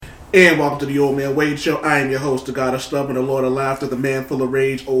And welcome to the Old Man Wade Show. I am your host, the God of Stubborn, the Lord of Laughter, the man full of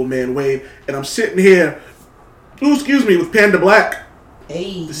rage, Old Man Wade. And I'm sitting here, with Panda Black.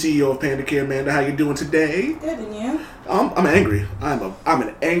 Hey. The CEO of PandaGasms. Amanda, how you doing today? Good, and you? I'm angry. I'm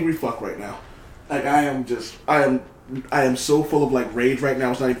an angry fuck right now. Like, I am so full of, like, rage right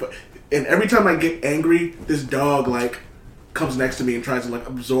now. It's not even and every time I get angry, this dog, like, comes next to me and tries to, like,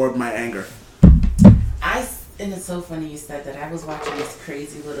 absorb my anger. And it's so funny you said that. I was watching this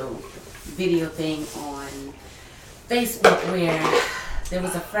crazy little video thing on Facebook where there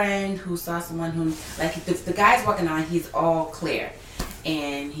was a friend who saw someone who, like, the guy's walking on, he's all clear.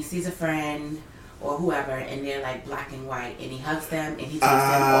 And he sees a friend or whoever, and they're, like, black and white. And he hugs them, and he takes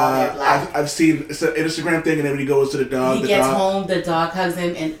them all their black. I've seen, it's an Instagram thing, and then when he goes to the dog, he gets home, the dog hugs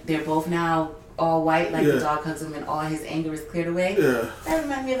him, and they're both now all white. Like, the dog hugs him, and all his anger is cleared away. Yeah. That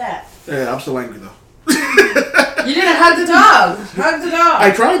reminded me of that. Yeah, I'm still angry, though. You didn't hug the dog. Hug the dog. I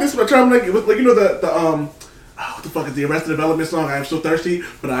tried this, but I'm like, you know what the fuck is the Arrested Development song? I am so thirsty,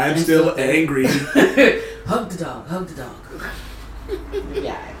 but I am still angry. Hug the dog. Hug the dog.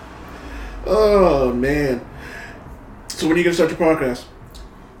 Yeah. Oh man. So when are you gonna start your podcast?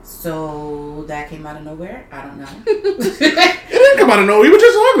 So that came out of nowhere. I don't know. It didn't come out of nowhere. We were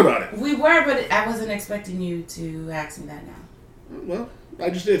just talking about it. We were, but I wasn't expecting you to ask me that now. Well,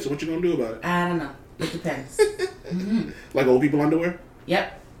 I just did. So what you gonna do about it? I don't know. It depends. Mm-hmm. Like old people underwear?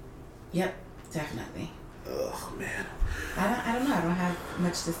 Yep, definitely. Oh man. I don't know. I don't have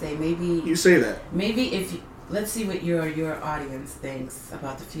much to say. Maybe you say that. Maybe if you, let's see what your audience thinks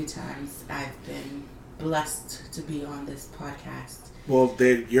about the few times I've been blessed to be on this podcast. Well,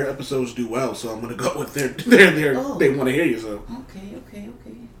 your episodes do well, so I'm gonna go with their oh. They want to hear you. So okay.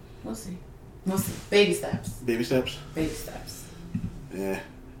 We'll see. Baby steps. Baby steps. Baby steps. Yeah.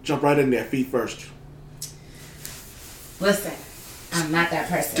 Jump right in there, feet first. Listen, I'm not that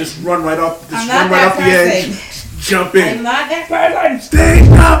person. Just run right off. Just run right off the edge. Jump in. I'm not that person. Stay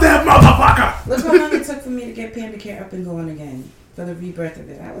out that motherfucker. Look how long it took for me to get PandaCare up and going again for the rebirth of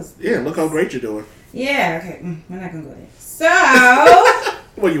it. Yeah. Look how great you're doing. Yeah. Okay. We're not gonna go there. So.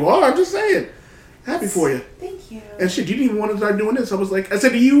 Well, you are. I'm just saying. Happy for you. Thank you. And shit, you didn't even want to start doing this. I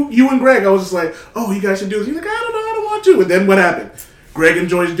said to you and Greg, I was just like, oh, you guys should do this. He's like, I don't know, I don't want to. And then what happened? Greg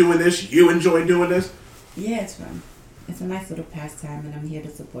enjoys doing this. You enjoy doing this. Yeah, it's fun. It's a nice little pastime, and I'm here to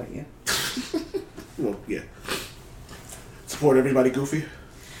support you. Well, yeah. Support everybody goofy.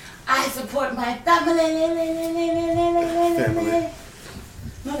 I support my family.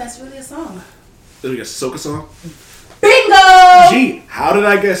 No, that's really a song. Is it a soca song? Bingo! Gee, how did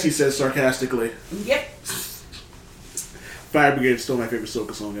I guess? He says sarcastically. Yep. Fire Brigade is still my favorite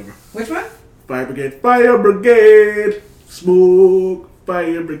soca song ever. Which one? Fire Brigade. Fire Brigade. Smoke.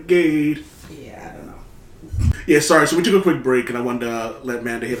 Fire Brigade. Yeah, I don't know. Yeah, sorry. So we took a quick break, and I wanted to let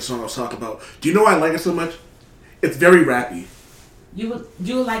Amanda hear the song I was talking about. Do you know why I like it so much? It's very rappy. You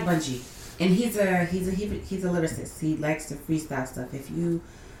would like Bungie, and he's a lyricist. He likes to freestyle stuff. If you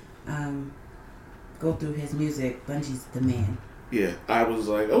go through his music, Bungie's the man. Yeah, I was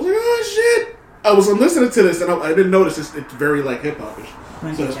like, oh shit! I was listening to this, and I didn't notice it's very like hip hopish.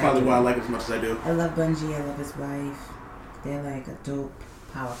 So that's probably why I like it as much as I do. I love Bungie. I love his wife. They're like a dope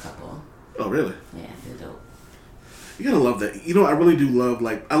power couple. Oh really? Yeah, they're dope. You gotta love that. You know, I really do love,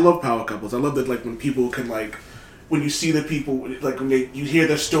 like, I love power couples. I love that, like, when people can, like, when you see the people, like, when you hear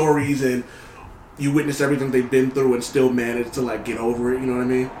their stories and you witness everything they've been through and still manage to, like, get over it, you know what I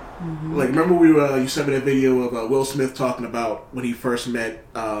mean? Mm-hmm. Like, remember you sent me that video of Will Smith talking about when he first met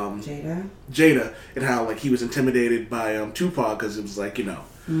Jada, and how, like, he was intimidated by Tupac because it was, like, you know,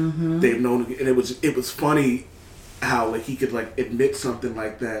 they've known, and it was funny how, like, he could, like, admit something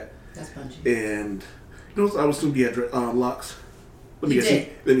like that. That's Bungie. And... You know, I was assuming he had locks. They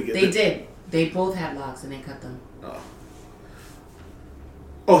did. They both had locks and they cut them.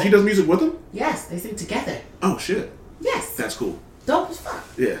 Oh, she does music with him? Yes, they sing together. Oh, shit. Yes. That's cool. Dope as fuck.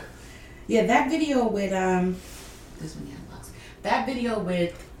 Yeah. Yeah, that video with, this one he had locks. That video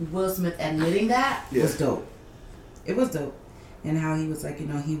with Will Smith admitting that was dope. It was dope. And how he was like, you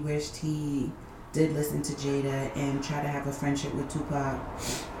know, he wished he did listen to Jada and try to have a friendship with Tupac.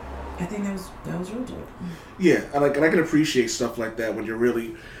 I think that was real dope. Yeah, and I can appreciate stuff like that when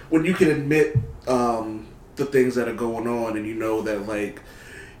you can admit the things that are going on, and you know that like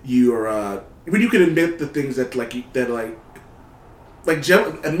you're when you can admit the things that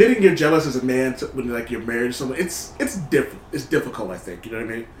admitting you're jealous as a man when like you're married to someone, it's different. It's difficult, I think. You know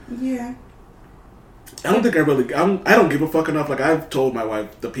what I mean? Yeah. I don't think I don't give a fuck enough. Like, I've told my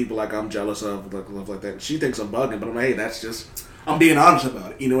wife the people like I'm jealous of, like stuff like that. She thinks I'm bugging, but I'm like, hey, that's just. I'm being honest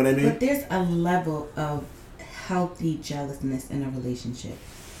about it. You know what I mean? But there's a level of healthy jealousness in a relationship.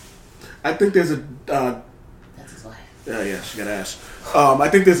 I think there's a. That's his wife. Yeah, she got ass. I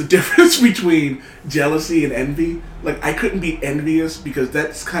think there's a difference between jealousy and envy. Like, I couldn't be envious because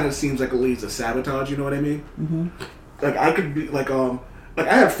that kind of seems like it leads to sabotage. You know what I mean? Mm-hmm. Like, I could be like I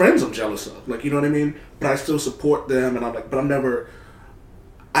have friends I'm jealous of. Like, you know what I mean? But I still support them, and I'm like, but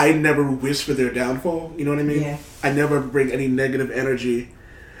I never wish for their downfall. You know what I mean? Yeah. I never bring any negative energy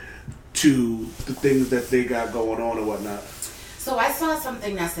to the things that they got going on or whatnot. So I saw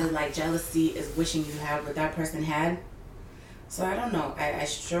something that said like jealousy is wishing you had what that person had. So I don't know. I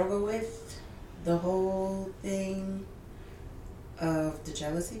struggle with the whole thing of the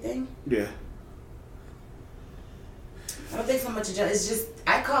jealousy thing. Yeah. I don't think so much of jealousy. It's just,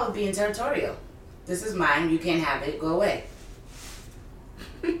 I call it being territorial. This is mine. You can't have it. Go away.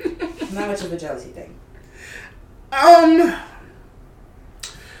 Not much of a jealousy thing. I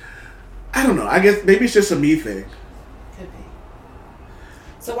don't know. I guess maybe it's just a me thing. Could be.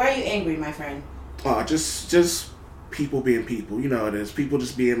 So why are you angry, my friend? Just people being people. You know how it is. People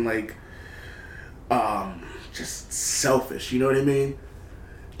just being like, just selfish. You know what I mean?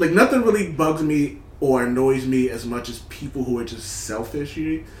 Like, nothing really bugs me or annoys me as much as people who are just selfish.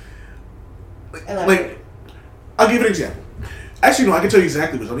 You know? Like, I'll give you an example. Actually, no, I can tell you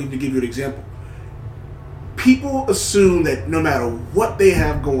exactly what. I don't need to give you an example. People assume that no matter what they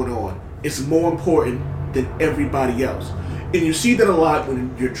have going on, it's more important than everybody else. And you see that a lot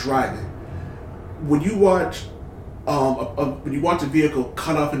when you're driving. When you watch a vehicle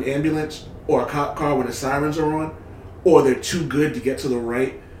cut off an ambulance or a cop car when the sirens are on, or they're too good to get to the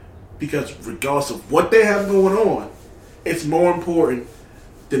right, because regardless of what they have going on, it's more important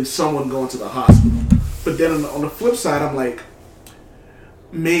than someone going to the hospital. But then on the flip side, I'm like,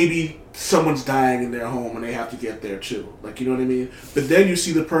 maybe someone's dying in their home and they have to get there too. Like, you know what I mean? But then you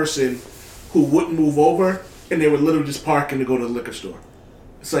see the person who wouldn't move over and they were literally just parking to go to the liquor store.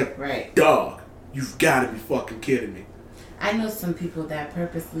 It's like, right. Dog, you've got to be fucking kidding me. I know some people that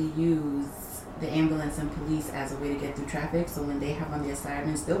purposely use the ambulance and police as a way to get through traffic. So when they have on their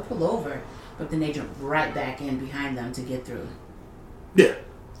sirens, they'll pull over, but then they jump right back in behind them to get through. Yeah.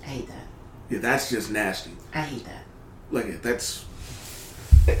 I hate that. Yeah, that's just nasty. I hate that. Like, that's...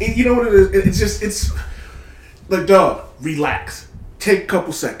 You know what it is? It's like, dog, relax. Take a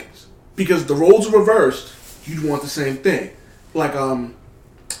couple seconds. Because the roles are reversed, you'd want the same thing. Like,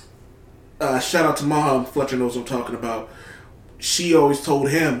 shout out to Mom, Fletcher knows what I'm talking about. She always told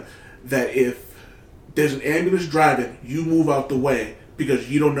him that if there's an ambulance driving, you move out the way because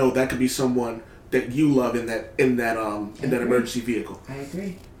you don't know, that could be someone that you love in that emergency vehicle. I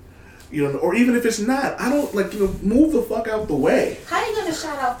agree. You know, or even if it's not, I don't move the fuck out the way. How are you gonna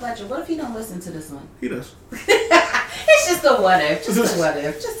shout out Fletcher? What if he don't listen to this one? He does. It's just a what if. Just a what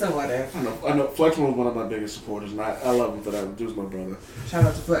if. Just a what if. I know. Fletcher was one of my biggest supporters, and I love him for that. Dude's my brother. Shout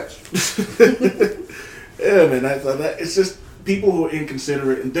out to Fletcher. Yeah, man. It's just people who are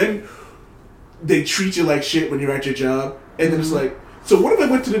inconsiderate, and then they treat you like shit when you're at your job, and then it's like, so what if I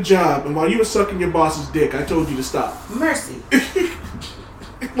went to the job and while you were sucking your boss's dick, I told you to stop? Mercy.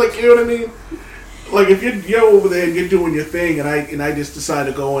 Like, you know what I mean? Like, if you're over there and you're doing your thing, and I just decide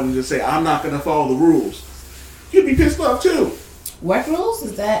to go in and just say I'm not going to follow the rules, you'd be pissed off too. Work rules?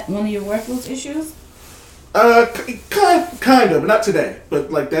 Is that one of your work rules issues? Kind of, not today, but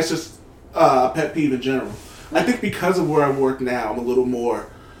like that's just a pet peeve in general. I think because of where I work now, I'm a little more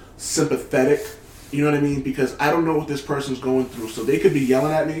sympathetic. You know what I mean? Because I don't know what this person's going through, so they could be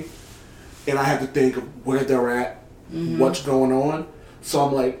yelling at me, and I have to think of where they're at, what's going on. So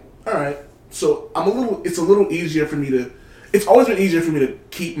I'm like, all right. So it's a little easier for me to. It's always been easier for me to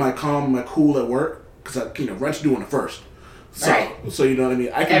keep my calm, my cool at work, because rent's due on the first. So, right. So you know what I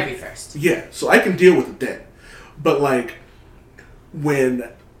mean? Every first. Yeah. So I can deal with it then. But like when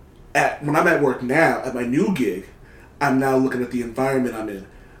I'm at work now at my new gig, I'm now looking at the environment I'm in.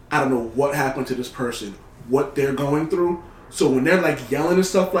 I don't know what happened to this person, what they're going through. So when they're like yelling and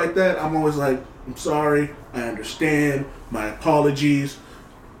stuff like that, I'm always like, I'm sorry, I understand, my apologies.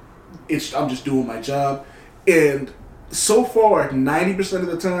 I'm just doing my job. And so far, 90% of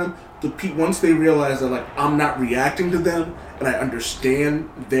the time, once they realize that like I'm not reacting to them and I understand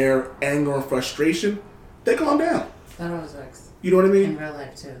their anger and frustration, they calm down. That always works. You know what I mean? In real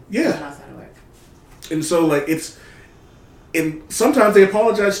life too. Yeah. Not outside of work. And so like and sometimes they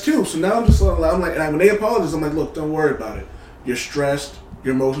apologize too. So now I'm just like, and when they apologize, I'm like, look, don't worry about it. You're stressed.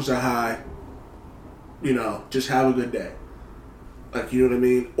 Your emotions are high. Just have a good day. Like, you know what I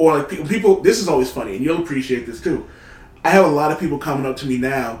mean? Or like people, this is always funny, and you'll appreciate this too. I have a lot of people coming up to me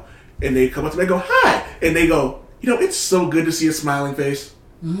now, and they come up to me and go, hi. And they go, it's so good to see a smiling face.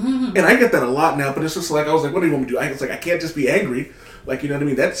 Mm-hmm. And I get that a lot now, but it's just like, I was like, what do you want me to do? I was like, I can't just be angry. Like, you know what I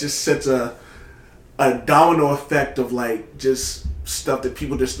mean? That just sets a domino effect of like just stuff that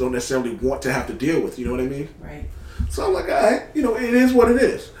people just don't necessarily want to have to deal with. You know what I mean? Right. So I'm like, all right, you know, it is what it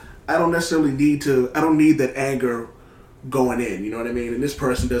is. I don't necessarily need that anger going in. You know what I mean? And this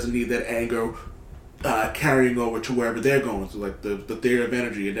person doesn't need that anger carrying over to wherever they're going. So like the theory of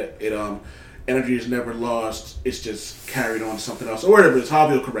energy, energy is never lost. It's just carried on to something else or whatever. It's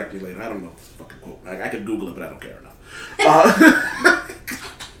Javi will correct me later. I don't know. Fucking quote. I could Google it, but I don't care enough.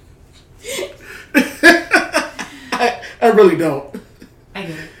 I really don't. I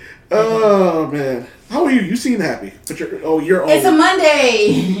get it. Oh man, how are you? You seem happy, but you're old. It's a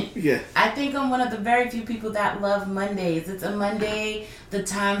Monday. Yeah. I think I'm one of the very few people that love Mondays. It's a Monday. The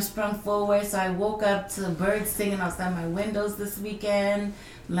time sprung forward, so I woke up to birds singing outside my windows this weekend.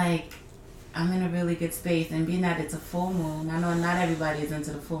 Like, I'm in a really good space, and being that it's a full moon, I know not everybody is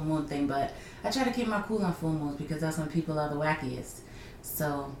into the full moon thing, but I try to keep my cool on full moons because that's when people are the wackiest.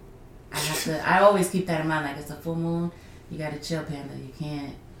 So I always keep that in mind. Like, it's a full moon, you gotta chill, Panda. You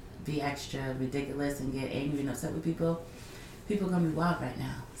can't be extra ridiculous and get angry and upset with people. People gonna be wild right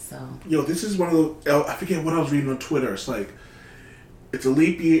now. So yo, this is one of the I forget what I was reading on Twitter. It's like it's a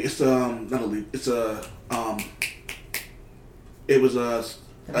leap year. It's not a leap. It's a it was a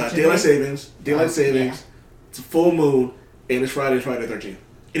daylight savings. Daylight savings. Yeah. It's a full moon, and it's Friday the 13th.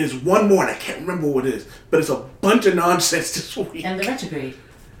 It is one more, and I can't remember what it is, but it's a bunch of nonsense this week. And the retrograde.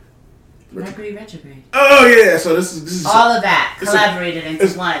 Mercury retrograde. Oh yeah, so this is all of that collaborated into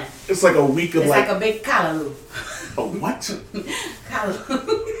one. It's like a week of it's like a big Calalou. A what? Calalou.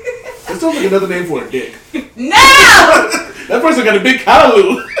 That sounds like another name for a dick. No! That person got a big Calalou.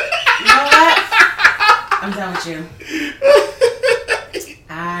 You know what? I'm done with you.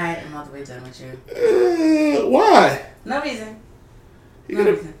 I am all the way done with you. Why? No reason.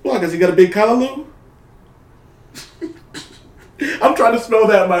 Why? Because he got a big Calalou? I'm trying to spell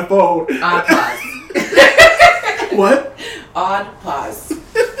that on my phone. Odd pause. What? Odd pause.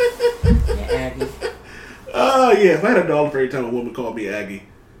 Yeah, Aggie. Yeah. If I had $1 for every time a woman called me Aggie,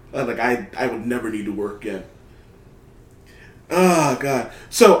 I would never need to work again. Oh God.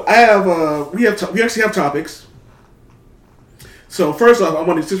 So I have we actually have topics. So first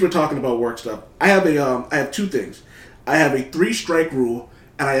off, since we're talking about work stuff, I have two things. I have a 3-strike rule,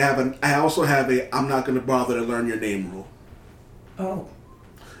 and I also have a I'm not going to bother to learn your name rule. Oh.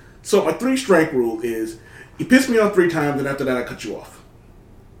 So my 3-strike rule is you piss me off 3 times, and after that I cut you off.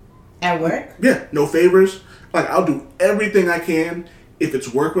 At work? Yeah, no favors. Like, I'll do everything I can if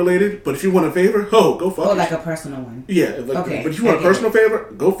it's work related, but if you want a favor, go fuck yourself. Like a personal one. Yeah, okay. But if you want a personal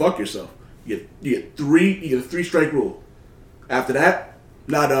favor, go fuck yourself. You get a 3-strike rule. After that,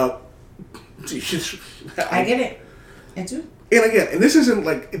 not up. I get it. I do. And again, this isn't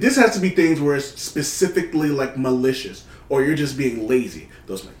like, this has to be things where it's specifically like malicious or you're just being lazy.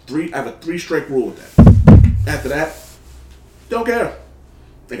 Those are I have a 3-strike rule with that. After that, don't care.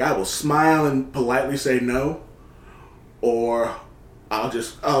 Like, I will smile and politely say no, or I'll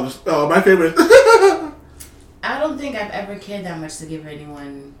just my favorite. I don't think I've ever cared that much to give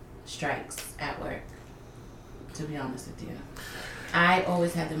anyone strikes at work, to be honest with you. I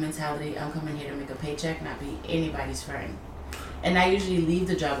always had the mentality, I'm coming here to make a paycheck, not be anybody's friend. And I usually leave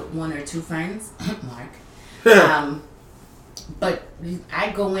the job with 1 or 2 friends, Mark. But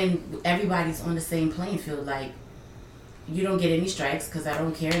I go in, everybody's on the same playing field. Like, you don't get any strikes because I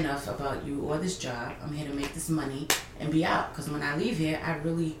don't care enough about you or this job. I'm here to make this money and be out. Because when I leave here, I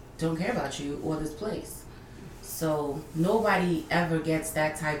really don't care about you or this place. So nobody ever gets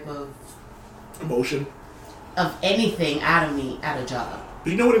that type of emotion of anything out of me at a job.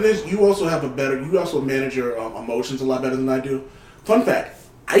 But you know what it is? You also manage your emotions a lot better than I do. Fun fact,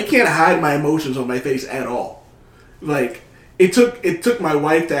 I can't hide my emotions on my face at all. Like, it took my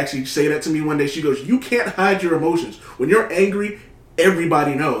wife to actually say that to me one day. She goes, you can't hide your emotions. When you're angry,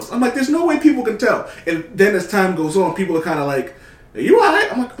 everybody knows. I'm like, there's no way people can tell. And then as time goes on, people are kind of like, are you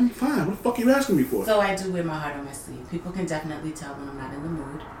alright? I'm like, I'm fine. What the fuck are you asking me for? So I do wear my heart on my sleeve. People can definitely tell when I'm not in the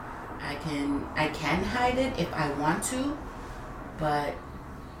mood. I can hide it if I want to, but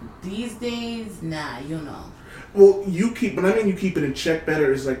these days, nah, you know. Well, you keep it in check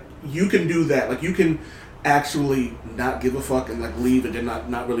better. Is like, you can do that. Like, you can actually not give a fuck and like leave and then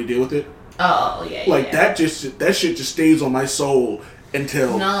not really deal with it. Oh yeah. Like, yeah. that shit just stays on my soul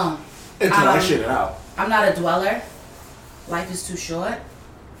until I shit it out. I'm not a dweller. Life is too short,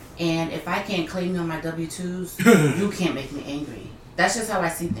 and if I can't claim you on my W-2s, you can't make me angry. That's just how I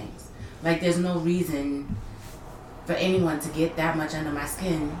see things. Like, there's no reason for anyone to get that much under my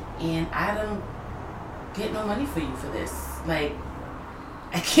skin, and I don't get no money for you for this. Like,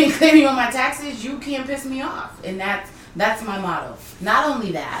 I can't claim you on my taxes, you can't piss me off. And that's That's my motto. Not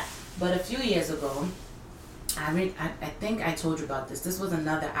only that, but a few years ago, I think I told you about this. This was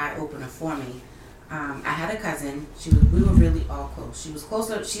another eye opener for me. I had a cousin. We were really all close. She was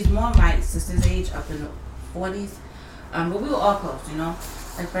closer. She's more my sister's age, up in the 40s. But we were all close,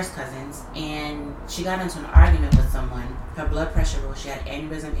 like first cousins. And she got into an argument with someone. Her blood pressure rose. She had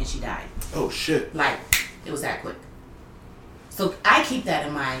aneurysm and she died. Oh shit! Like it was that quick. So I keep that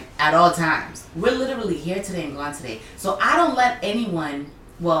in mind at all times. We're literally here today and gone today. So I don't let anyone.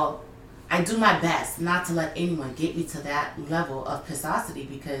 Well, I do my best not to let anyone get me to that level of pissosity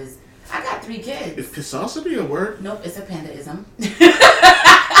because I got 3 kids. Is pissosity a word? Nope, it's a pandaism.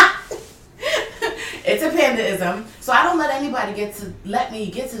 It's a pandaism. So I don't let anybody let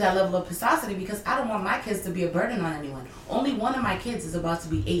me get to that level of pissosity because I don't want my kids to be a burden on anyone. Only one of my kids is about to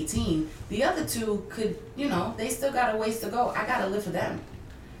be 18. The other 2 could, they still got a ways to go. I got to live for them.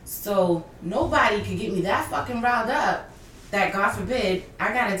 So nobody could get me that fucking riled up that, God forbid,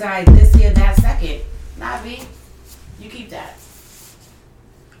 I got to die this year, that second. Nah, B, you keep that.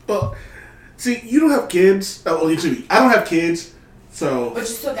 Well, see, you don't have kids. Oh, well, excuse me, I don't have kids, so. But you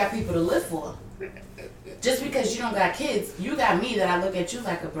still got people to live for. Just because you don't got kids, you got me that I look at you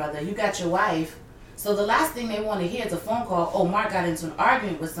like a brother. You got your wife. So the last thing they want to hear is a phone call. Oh, Mark got into an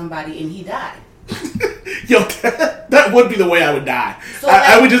argument with somebody and he died. Yo, that would be the way I would die. So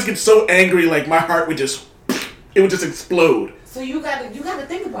I would just get so angry, like my heart would just explode. So you gotta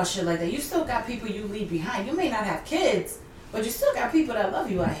think about shit like that. You still got people you leave behind. You may not have kids, but you still got people that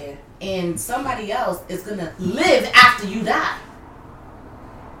love you out here. And somebody else is gonna live after you die.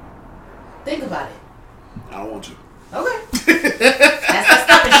 Think about it. I don't want to. Okay. That's that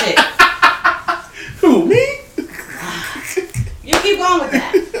stubborn shit. Who, me? You keep going with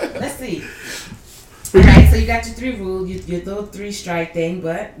that. Let's see. Alright, so you got your 3 rules, your little 3 strike thing,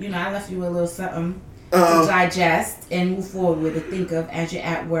 but, I left you a little something to digest and move forward with to think of as you're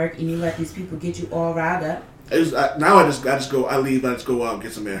at work and you let these people get you all riled up. I leave, I just go out and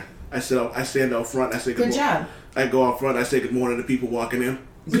get some air. I stand out front, I say good job. I go out front, I say good morning to people walking in.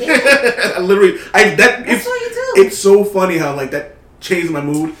 Yeah. That's what you do. It's so funny how that changed my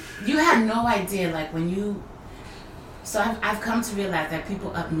mood. You have no idea, when you. So I've come to realize that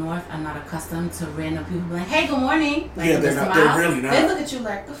people up north are not accustomed to random people being like, "Hey, good morning." Yeah, they're not. They're really not. They look at you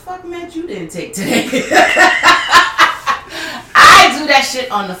like, "The fuck, man, you didn't take today." I do that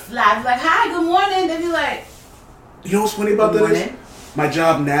shit on the fly. I'm like, "Hi, good morning." They be like, "You know what's funny about that is my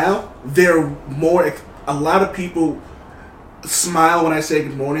job now. A lot of people smile when I say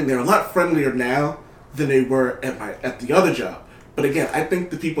good morning. They're a lot friendlier now than they were at the other job. But again, I think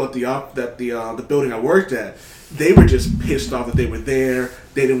the people at the building I worked at, they were just pissed off that they were there.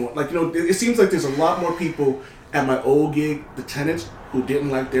 They didn't want it seems like there's a lot more people at my old gig, the tenants, who didn't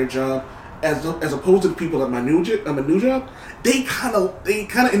like their job, as opposed to the people at my new job. They kind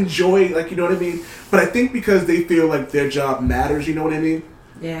of enjoy, you know what I mean. But I think because they feel like their job matters, you know what I mean.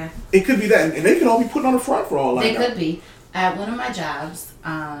 Yeah. It could be that, and they could all be putting on the front for all I know. They could be. At one of my jobs,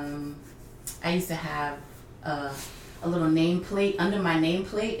 I used to have a little nameplate. Under my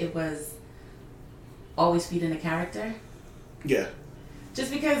nameplate, it was always feeding a character. Yeah. Just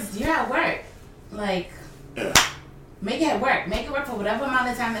because you're at work. Yeah. Make it work. Make it work for whatever amount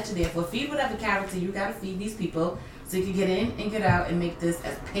of time that you're there for. Feed whatever character you got to feed these people so you can get in and get out and make this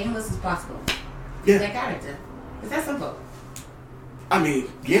as painless as possible. Yeah. That character. It's that simple. I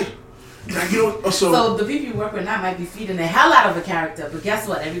mean, yeah. So the people you work with now might be feeding the hell out of a character, but guess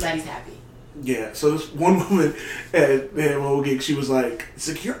what? Everybody's happy. Yeah. So this one woman at my old gig, she was like,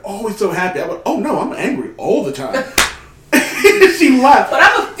 "You're always so happy." I went, "Oh no, I'm angry all the time." She laughed. But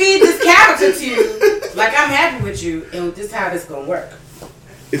I'm gonna feed this character to you like I'm happy with you, and this is how this gonna work.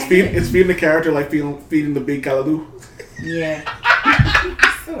 It's feeding the character like feeding the Big Calalou. Yeah.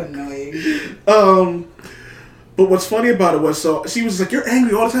 So annoying. But what's funny about it was, so she was like, "You're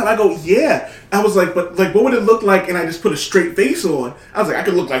angry all the time." I go, "Yeah." I was like, "But what would it look like?" And I just put a straight face on. I was like, "I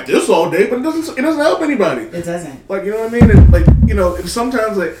could look like this all day, but it doesn't help anybody." It doesn't. You know what I mean? And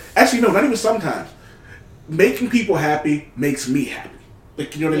sometimes actually no, not even sometimes. Making people happy makes me happy.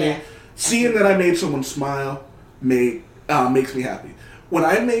 You know what I mean? Seeing that I made someone smile makes me happy. When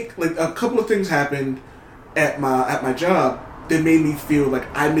I make a couple of things happened at my job, that made me feel like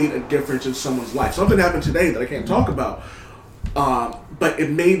I made a difference in someone's life. Something happened today that I can't talk about, but it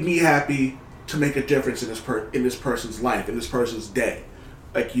made me happy to make a difference in this person's life, in this person's day.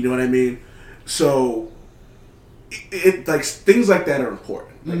 You know what I mean? So, it things like that are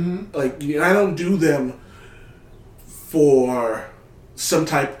important. I don't do them for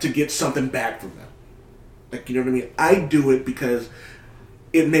to get something back from them. You know what I mean? I do it because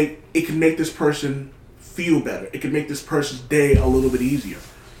it can make this person feel better. It can make this person's day a little bit easier.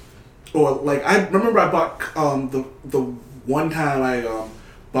 Or like I remember I bought the one time I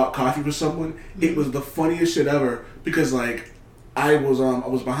bought coffee for someone. It was the funniest shit ever because like I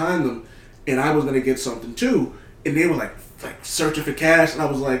was behind them and I was gonna get something too, and they were like searching for cash, and I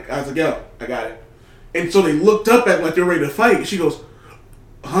was like yo, I got it. And so they looked up at me like they were ready to fight. And she goes,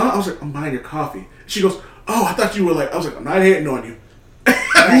 huh? I was like, I'm buying your coffee. She goes, oh, I thought you were like. I was like, I'm not hating on you.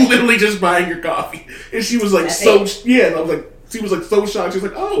 I'm literally just buying your coffee. And she was like, yeah. And I was like, she was like so shocked. She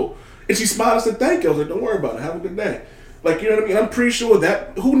was like, oh. And she smiled and said, thank you. I was like, don't worry about it. Have a good day. Like, you know what I mean? I'm pretty sure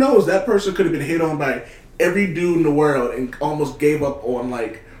that, who knows, that person could have been hit on by every dude in the world and almost gave up on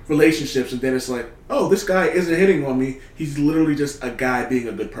like relationships. And then it's like, oh, this guy isn't hitting on me. He's literally just a guy being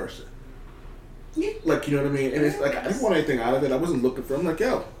a good person. Yeah. Like, you know what I mean? And it's like, I didn't want anything out of it. I wasn't looking for it. I'm like,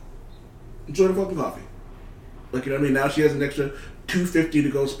 yo, enjoy the fucking coffee. Like, you know what I mean? Now she has an extra $2.50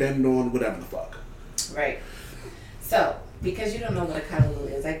 to go spend on whatever the fuck. Right. So, because you don't know what a Calalou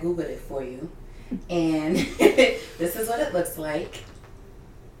is, I Googled it for you. And this is what it looks like.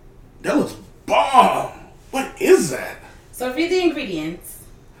 That looks bomb. What is that? So, read the ingredients.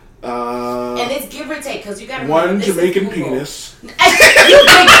 And it's give or take, because you got to remember, one Jamaican penis. You big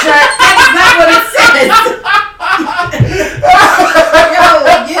jerk. That's not what it says. Yo,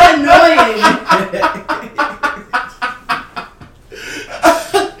 you're annoying.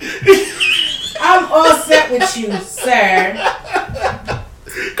 I'm all set with you, sir.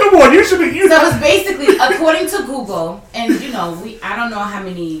 Come on, you should be. So it's basically, according to Google, and I don't know how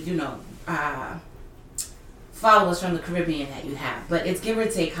many, followers from the Caribbean that you have, but it's give or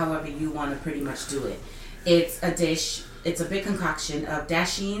take however you want to pretty much do it. It's a dish, it's a big concoction of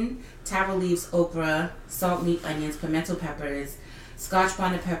dasheen, taro leaves, okra, salt, meat, onions, pimento peppers, scotch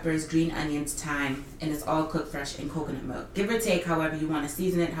bonnet peppers, green onions, thyme, and it's all cooked fresh in coconut milk. Give or take however you want to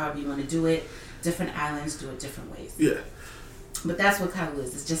season it, however you want to do it. Different islands do it different ways. Yeah. But that's what Calalou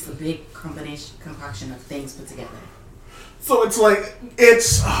is. It's just a big concoction of things put together. So it's like, I'm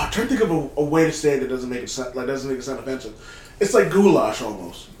trying to think of a way to say it that doesn't make it sound offensive. It's like goulash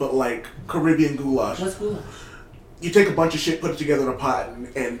almost, but like Caribbean goulash. What's goulash? You take a bunch of shit, put it together in a pot,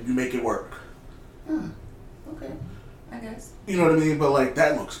 and you make it work. Okay, I guess. You know what I mean? But like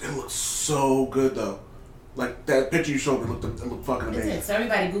it looks so good though. Like that picture you showed me looked fucking amazing. So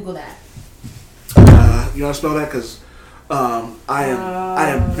everybody Google that. You want to spell that? Because I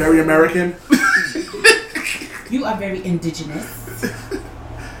am very American. You are very indigenous.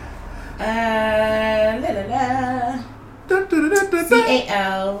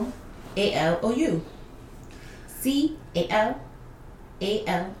 C-A-L-A-L-O-U. C-A-L-A-L-O-U.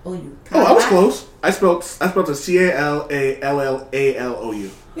 Oh, I was close. I spelled it C-A-L-A-L-L-A-L-O-U.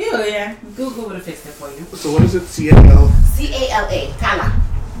 Yeah. Google would have fixed it for you. So what is it? C-A-L? C-A-L-A. Cala.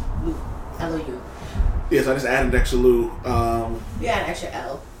 L-O-U. Yes, I just added an extra Lou. You add an extra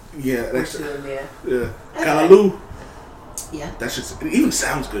L. Yeah, an extra. Yeah. Okay. Calalou. Yeah. That shit. It even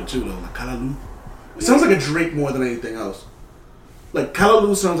sounds good too, though. Like Calalou. It sounds like a drink more than anything else. Like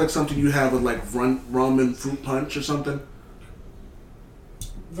Calalou sounds like something you have with like rum and fruit punch or something.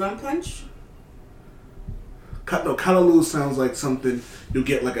 Rum punch? No, Calalou sounds like something you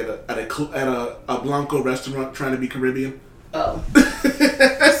get like at a Blanco restaurant trying to be Caribbean. Oh.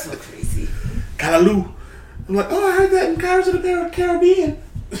 That's so crazy. Calalou. I'm like, oh, I heard that in Pirates of the Caribbean.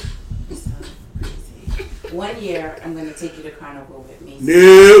 So crazy. One year, I'm going to take you to Carnival with me.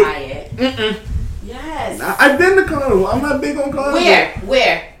 Nope. Try it. Yes. I've been to Carnival. I'm not big on Carnival.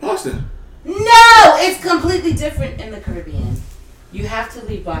 Where? Boston. No! It's completely different in the Caribbean. You have to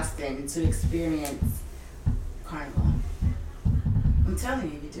leave Boston to experience Carnival. I'm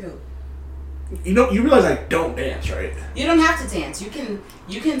telling you, you do. You realize I don't dance, right? You don't have to dance. You can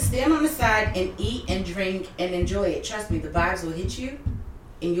stand on the side and eat and drink and enjoy it. Trust me, the vibes will hit you,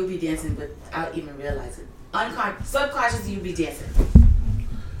 and you'll be dancing without even realizing. Subconsciously, you'll be dancing.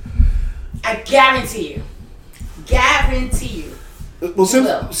 I guarantee you. Guarantee you. Well,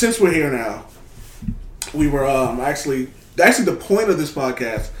 since we're here now, we were actually the point of this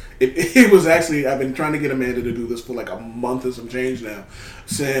podcast. It was actually, I've been trying to get Amanda to do this for like a month and some change now.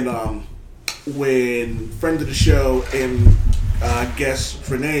 Saying when friend of the show and guest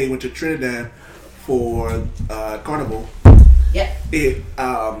Renee went to Trinidad for Carnival. Yeah. It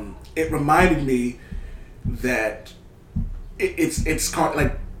reminded me that it's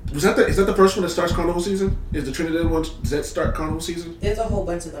like. Is that the first one that starts Carnival season? Is the Trinidad one? Does that start Carnival season? There's a whole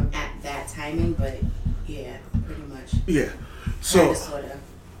bunch of them at that timing, but yeah, pretty much. Yeah. So. Sorta.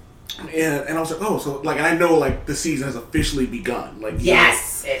 And I was like, oh, so like, and I know like the season has officially begun. Like,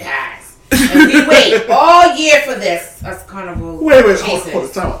 yes, it has. And we wait all year for this. Us carnival chasers. Hold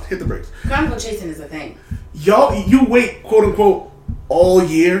on, time out. Hit the brakes. Carnival chasing is a thing. Y'all, you wait, quote unquote, all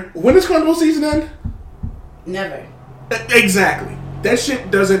year. When does carnival season end? Never. Exactly. That shit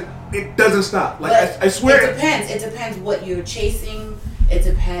doesn't stop. Like, I swear. It depends. It depends what you're chasing. It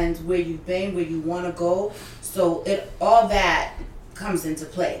depends where you've been, where you want to go. So all that comes into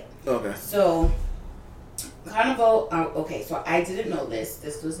play. Okay. So carnival. Okay. So I didn't know this.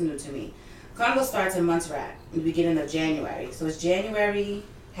 This was new to me. Carnival starts in Montserrat in the beginning of January. So it's January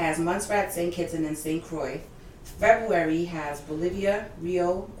has Montserrat, St. Kitts, and St. Croix. February has Bolivia,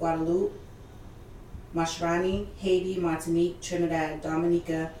 Rio, Guadalupe, Masrani, Haiti, Martinique, Trinidad,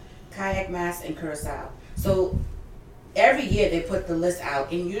 Dominica, Kayak Mass, and Curacao. So every year they put the list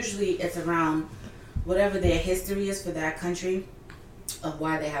out, and usually it's around whatever their history is for that country of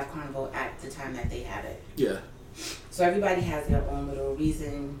why they have carnival at the time that they have it. Yeah. So everybody has their own little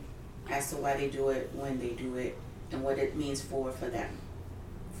reason as to why they do it, when they do it, and what it means for them,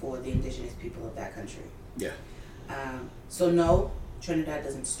 for the indigenous people of that country. Yeah. So no, Trinidad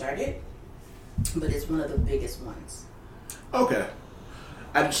doesn't start it, but it's one of the biggest ones. Okay.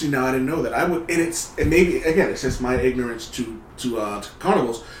 I didn't know that. And maybe again, it's just my ignorance to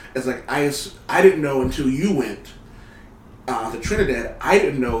carnivals. It's like I didn't know until you went to Trinidad. I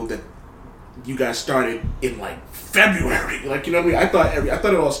didn't know that you guys started in like February. Like, you know what I mean? I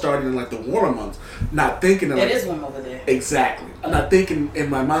thought it all started in like the warmer months. Not thinking that it is warm over there. Exactly. I'm not thinking in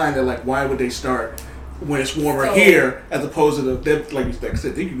my mind that like why would they start when it's warmer here as opposed to like I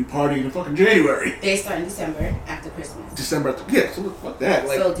said, they could be partying in fucking January. They start in December after Christmas. Yeah, so fuck that.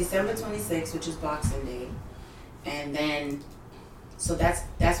 Like, so December 26th, which is Boxing Day, and then so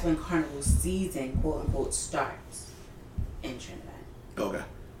that's when carnival season, quote unquote, starts in Trinidad. Okay.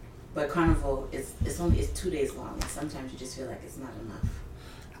 But carnival it's 2 days long, and sometimes you just feel like it's not enough.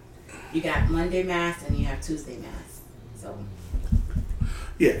 You got Monday Mass and you have Tuesday Mass, so.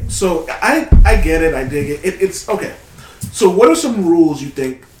 Yeah, so I get it, I dig it. It's okay. So what are some rules you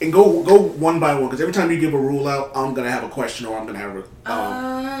think, and go one by one, because every time you give a rule out, I'm going to have a question or I'm going to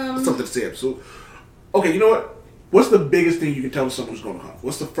have something to say. So, okay, you know what? What's the biggest thing you can tell someone who's going to carnival?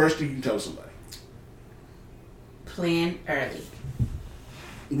 What's the first thing you can tell somebody? Plan early.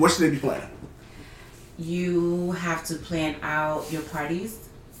 What should they be planning? You have to plan out your parties.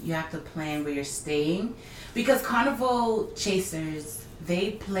 You have to plan where you're staying. Because carnival chasers,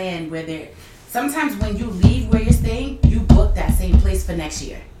 they plan where they're... Sometimes when you leave where you're staying, you book that same place for next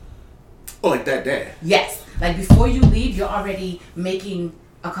year. Oh, like that day? Yes. Like before you leave, you're already making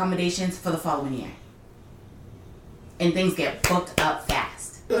accommodations for the following year. And things get booked up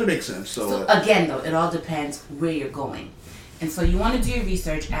fast. That makes sense. So again, though, it all depends where you're going. And so you want to do your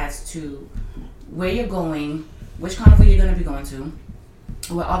research as to where you're going, which carnival you're going to be going to,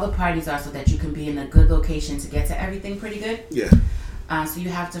 where all the parties are, so that you can be in a good location to get to everything pretty good. Yeah. So you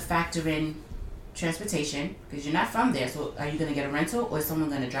have to factor in transportation, because you're not from there. So are you going to get a rental or is someone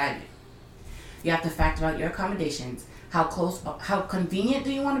going to drive you? You have to factor out your accommodations. How convenient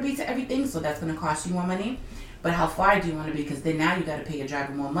do you want to be to everything? So that's going to cost you more money. But how far do you want to be? Because then now you got to pay your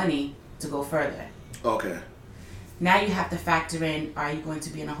driver more money to go further. Okay. Now you have to factor in, are you going to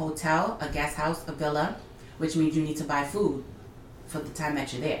be in a hotel, a guest house, a villa, which means you need to buy food for the time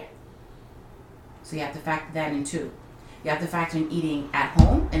that you're there. So you have to factor that in too. You have to factor in eating at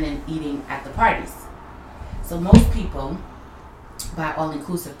home and then eating at the parties. So most people buy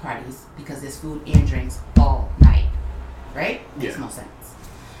all-inclusive parties because there's food and drinks all night, right? Yeah. Makes no sense.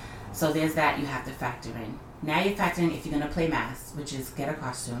 So there's that you have to factor in. Now you're factoring if you're going to play mass, which is get a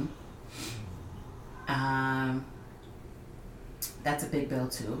costume. That's a big bill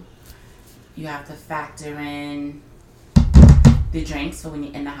too. You have to factor in the drinks for when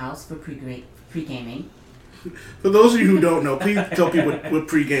you're in the house for pre-gaming. For those of you who don't know, please tell people what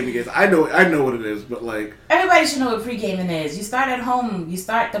pre-gaming is. I know what it is, but like... Everybody should know what pre-gaming is. You start at home. You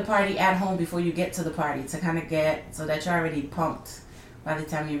start the party at home before you get to the party to kind of get... so that you're already pumped by the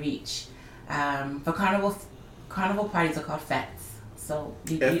time you reach. For carnival parties are called fetes. So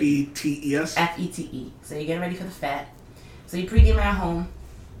F-E-T-E-S? F-E-T-E. So you're getting ready for the fete. So you pre-game at home.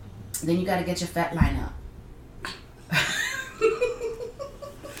 Then you got to get your fete lineup.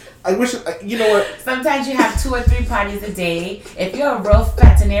 I wish, you know what? Sometimes you have 2 or 3 parties a day. If you're a real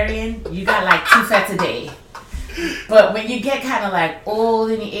veterinarian, you got like 2 fetes a day. But when you get kind of like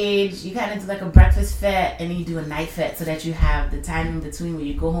old in the age, you kind of do like a breakfast fete and then you do a night fete so that you have the time in between where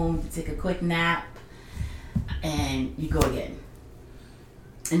you go home, you take a quick nap, and you go again.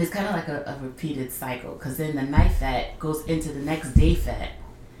 And it's kind of like a repeated cycle, because then the night fete goes into the next day fete,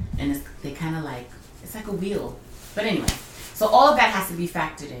 and they kind of like, it's like a wheel. But anyway, so all of that has to be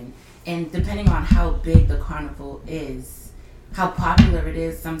factored in. And depending on how big the carnival is, how popular it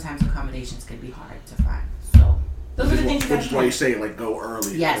is, sometimes accommodations can be hard to find. So those are the things. Which is why you say like go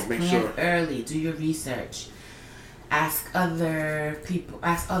early. Yes, like, make plan sure early. Do your research. Ask other people.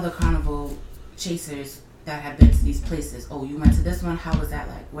 Ask other carnival chasers that have been to these places. Oh, you went to this one? How was that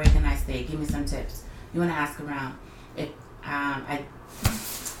like? Where can I stay? Give me some tips. You want to ask around. If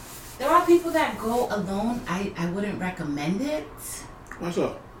there are people that go alone. I wouldn't recommend it. Why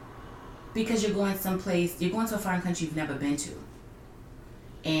so? Because you're going someplace, you're going to a foreign country you've never been to.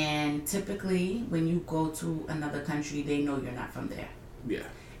 And typically, when you go to another country, they know you're not from there. Yeah.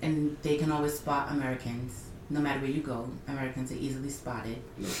 And they can always spot Americans. No matter where you go, Americans are easily spotted.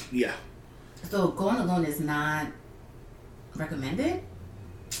 Yeah. So going alone is not recommended.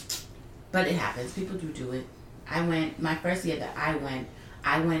 But it happens. People do it. My first year that I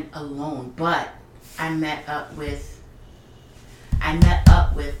went alone. But I met up with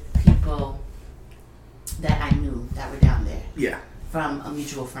people that I knew that were down there. Yeah. From a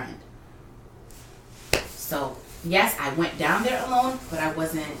mutual friend. So, yes, I went down there alone, but I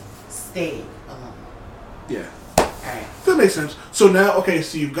wasn't staying alone. Yeah. Alright. That makes sense. So now, okay,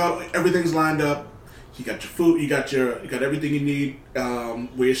 so you've got everything's lined up. You got your food, you got everything you need,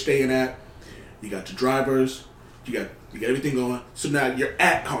 where you're staying at. You got your drivers, you got everything going. So now you're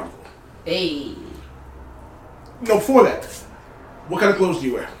at Carnival. Hey. No, before that, what kind of clothes do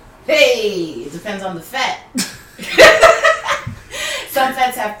you wear? Hey, it depends on the fete. Some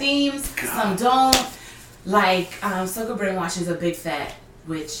fetes have themes, some don't. Like, Soca Brainwash is a big fete,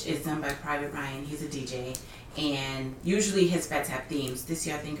 which is done by Private Ryan. He's a DJ. And usually his fetes have themes. This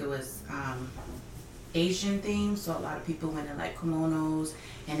year I think it was Asian themed, so a lot of people went in like kimonos,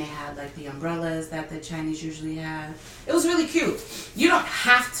 and they had like the umbrellas that the Chinese usually have. It was really cute. You don't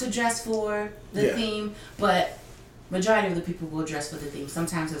have to dress for the theme, but majority of the people will dress for the theme.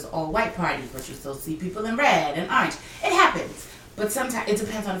 Sometimes it's all white party, but you still see people in red and orange. It happens, but sometimes it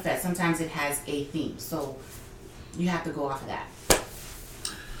depends on the fete. Sometimes it has a theme, so you have to go off of that.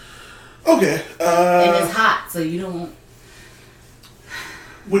 Okay. And it's hot, so you don't.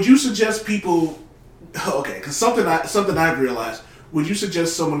 Would you suggest people? Okay, because something I've realized. Would you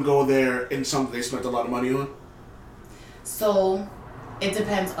suggest someone go there in something they spent a lot of money on? So, it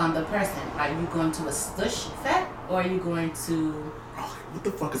depends on the person. Are you going to a stush fete, or are you going to? Oh, what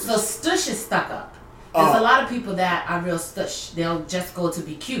the fuck is so this? stush is stuck up. There's a lot of people that are real stush. They'll just go to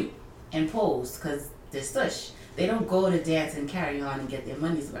be cute and pose because they're stush. They don't go to dance and carry on and get their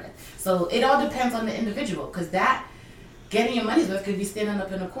money's worth. So it all depends on the individual, because that getting your money's worth could be standing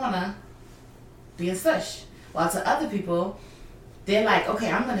up in a corner being stush. While to other people, they're like, okay,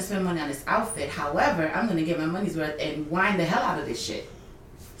 I'm going to spend money on this outfit. However, I'm going to get my money's worth and whine the hell out of this shit.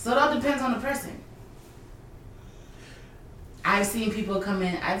 So it all depends on the person. I've seen people come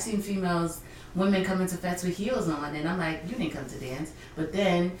in, I've seen women come into fetes with heels on, and I'm like, you didn't come to dance. But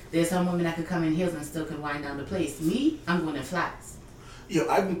then there's some women that could come in heels and still can wind down the place. Me, I'm going in flats. Yo,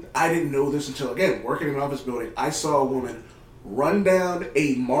 I didn't know this until, again, working in an office building. I saw a woman run down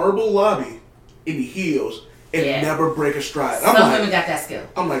a marble lobby in the heels and never break a stride. Some women got that skill.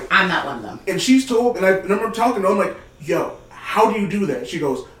 I'm like, I'm not one of them. And she's told, and I remember talking to her, I'm like, yo, how do you do that? She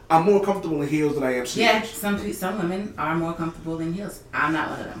goes, I'm more comfortable in heels than I am sneakers. Yeah, some women are more comfortable in heels. I'm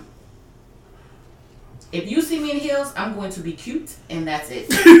not one of them. If you see me in heels, I'm going to be cute, and that's it.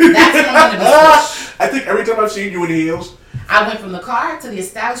 That's when I'm going to be squished. I think every time I've seen you in heels, I went from the car to the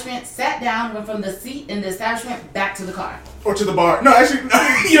establishment, sat down, went from the seat in the establishment back to the car. Or to the bar. No, actually,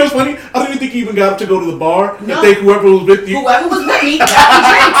 you know what's funny? I don't even think you even got up to go to the bar. No. I think whoever was with you. Whoever was with me got the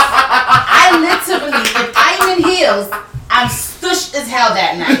drinks. I literally, if I'm in heels, I'm stushed as hell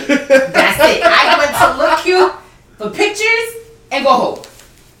that night. That's it. I went to look cute for pictures and go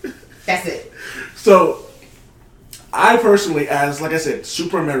home. That's it. So, I personally, as, like I said,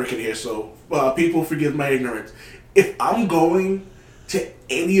 super American here, so people forgive my ignorance. If I'm going to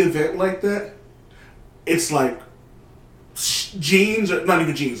any event like that, it's like jeans, or not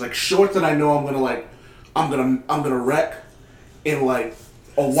even jeans, like shorts that I know I'm gonna wreck in like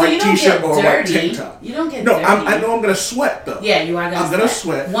a white t-shirt or a white tank top. You don't get dirty. I know I'm gonna sweat though. Yeah, you are gonna I'm gonna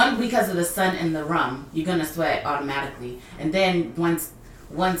sweat. One, because of the sun and the rum, you're gonna sweat automatically. And then once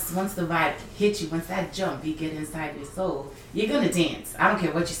the vibe hits you, once that jump, you get inside your soul, you're gonna dance. I don't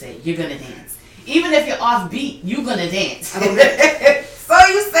care what you say, you're gonna dance. Even if you're off beat, you're gonna dance. So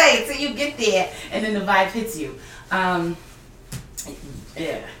you say till you get there, and then the vibe hits you.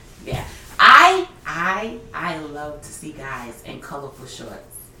 Yeah. I love to see guys in colorful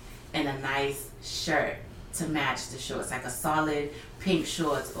shorts and a nice shirt to match the shorts, like a solid pink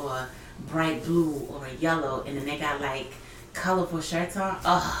shorts or bright blue or a yellow, and then they got like colorful shirts on.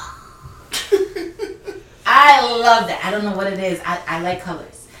 Oh, I love that. I don't know what it is. I like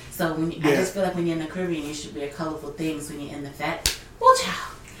colors. So I just feel like when you're in the Caribbean, you should wear colorful things when you're in the Fete. Well,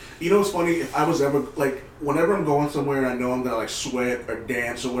 child. You know what's funny? If I was ever, like, whenever I'm going somewhere and I know I'm going to, like, sweat or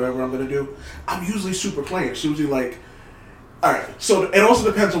dance or whatever I'm going to do, I'm usually super plain. It's usually, like, all right. So it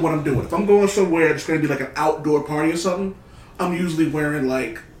also depends on what I'm doing. If I'm going somewhere it's going to be, like, an outdoor party or something, I'm usually wearing,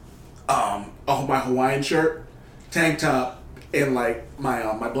 like, my Hawaiian shirt, tank top, and, like,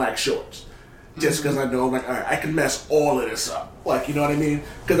 my black shorts. Just because I know, like, all right, I can mess all of this up. Like, you know what I mean?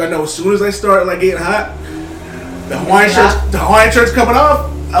 Because I know as soon as I start, like, getting hot, the Hawaiian shirt's coming off,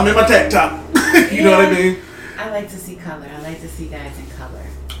 I'm in my tank top. You know what I mean? I like to see color. I like to see guys in color.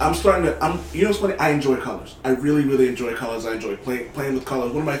 You know what's funny? I enjoy colors. I really, really enjoy colors. I enjoy playing with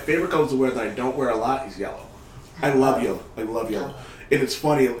colors. One of my favorite colors to wear that I don't wear a lot is yellow. I love yellow. I love yellow. And it's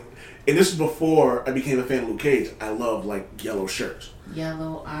funny, and this is before I became a fan of Luke Cage. I love, like, yellow shirts.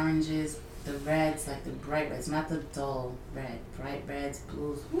 Yellow, oranges, the reds, like the bright reds, not the dull red. Bright reds,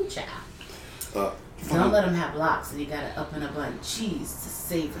 blues. Ooh, child. Don't let them have locks, and you gotta up and a bun cheese to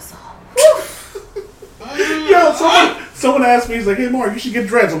save us all. Yo, someone asked me, he's like, "Hey, Mark, you should get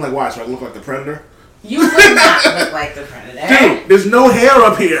dreads." I'm like, "Why? So I look like the Predator?" You would not look like the Predator. Dude, there's no hair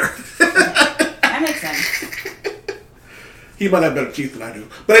up here. That makes sense. He might have better teeth than I do.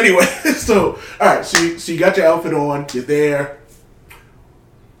 But anyway, so all right, so you got your outfit on, you're there.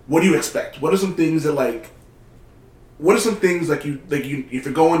 What do you expect? What are some things that you if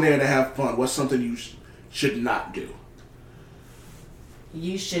you're going there to have fun, what's something you should not do?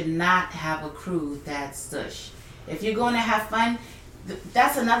 You should not have a crew that's stush. If you're going to have fun,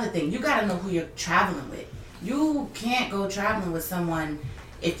 that's another thing. You got to know who you're traveling with. You can't go traveling with someone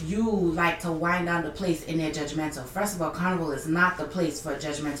if you like to wind down the place and they're judgmental. First of all, Carnival is not the place for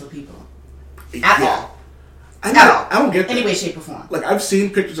judgmental people. At all. I don't get that. Any way, shape, or form. Like, I've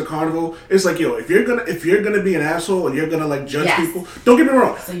seen pictures of Carnival. It's like, yo, if you're gonna be an asshole and you're gonna, like, judge people, don't get me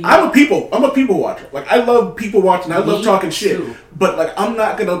wrong. So I'm a people watcher. Like, I love people watching. I love talking shit. Too. But, like, I'm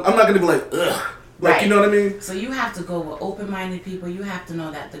not gonna be like, ugh. Like, right. You know what I mean? So you have to go with open-minded people. You have to know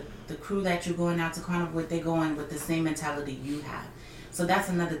that the crew that you're going out to Carnival with, they're going with the same mentality you have. So that's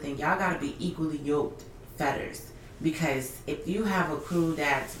another thing. Y'all gotta be equally yoked fetters. Because if you have a crew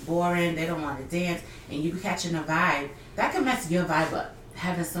that's boring, they don't want to dance, and you catching a vibe, that can mess your vibe up.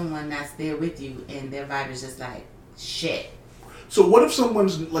 Having someone that's there with you and their vibe is just like, shit. So what if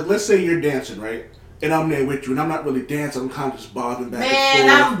someone's, like, let's say you're dancing, right? And I'm there with you, and I'm not really dancing, I'm kind of just bobbing back and forth.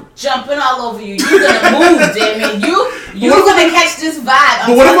 Man, I'm jumping all over you. You're going to move, damn it. You're going to catch this vibe.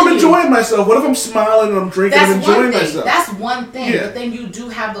 But what if I'm enjoying myself? What if I'm smiling and I'm drinking and enjoying myself? That's one thing. Yeah. But then you do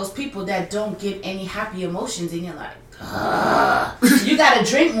have those people that don't get any happy emotions, and you're like, you got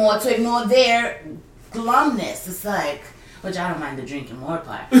to drink more to ignore their glumness. It's like, which I don't mind the drinking more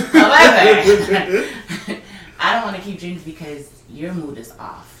part. However, I don't want to keep drinking because your mood is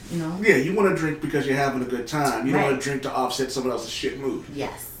off. You know? Yeah, you want to drink because you're having a good time. You don't want to drink to offset someone else's shit mood.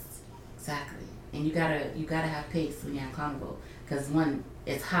 Yes, exactly. And you gotta have pace when you're on Carnival, because one,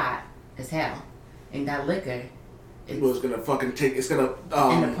 it's hot as hell, and that liquor. It's gonna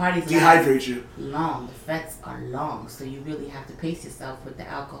and the party's dehydrate you. Long. The fetes are long, so you really have to pace yourself with the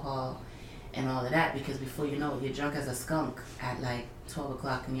alcohol and all of that, because before you know it, you're drunk as a skunk at like 12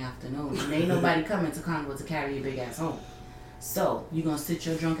 o'clock in the afternoon, and ain't nobody coming to Carnival to carry your big ass home. So, you're going to sit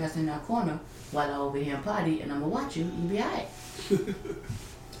your drunk ass in that corner while I over here and party, and I'm going to watch you. You'll be all right.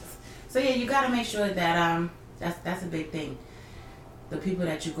 So, yeah, you got to make sure that that's a big thing. The people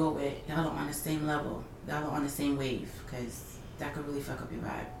that you go with, y'all are on the same level. Y'all are on the same wave, because that could really fuck up your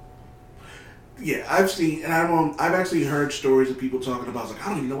vibe. Yeah, I've seen, and I've actually heard stories of people talking about, like, I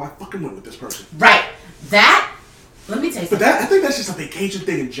don't even know why I fucking went with this person. Right. That, let me tell you something. But I think that's just a vacation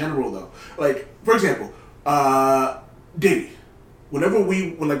thing in general, though. Like, for example, Diddy. When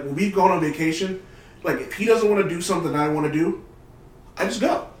we've gone on vacation, like, if he doesn't want to do something I want to do, I just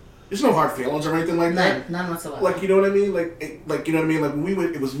go. There's no hard feelings or anything like that. None whatsoever. Like, you know what I mean? Like you know what I mean? Like, when we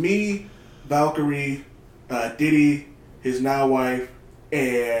went, it was me, Valkyrie, Diddy, his now wife,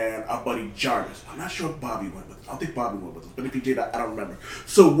 and our buddy Jarvis. I'm not sure if Bobby went with us. I don't think Bobby went with us, but if he did, I don't remember.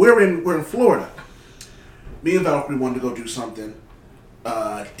 So we're in Florida. Me and Valkyrie wanted to go do something.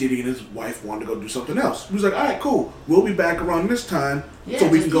 Diddy and his wife wanted to go do something else. He was like, all right, cool. We'll be back around this time, so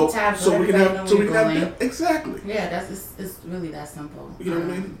we can go. So we can have exactly. Yeah, it's really that simple. You know what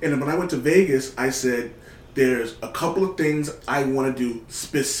I mean? And then when I went to Vegas, I said, there's a couple of things I want to do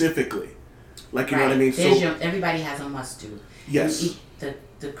specifically. Like, you know what I mean? Everybody has a must do. Yes.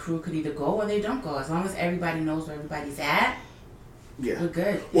 The crew could either go or they don't go. As long as everybody knows where everybody's at, we're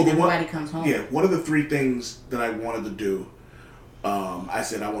good. Well, everybody comes home. Yeah, one of the three things that I wanted to do, I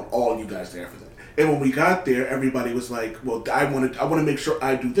said I want all you guys there for that. And when we got there, everybody was like, well, I want to make sure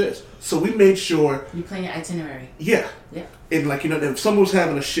I do this. So we made sure. You plan your itinerary. Yeah. Yeah. And like, if someone was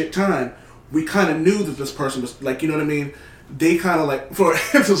having a shit time, we kind of knew that this person was like, you know what I mean? They kind of like, for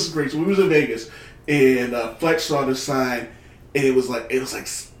this is great. So we was in Vegas, and Fletch saw this sign, and it was like,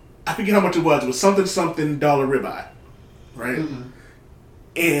 I forget how much it was. It was something dollar ribeye, right? Mm-hmm.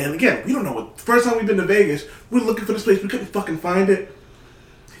 And again, we don't know what. First time we've been to Vegas, we're looking for this place. We couldn't fucking find it.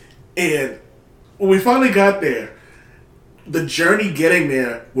 And when we finally got there, the journey getting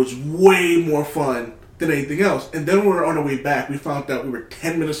there was way more fun than anything else. And then when we were on our way back, we found out we were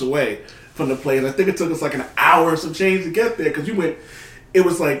 10 minutes away from the place. I think it took us like an hour or some change to get there because it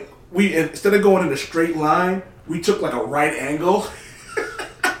was like instead of going in a straight line, we took like a right angle.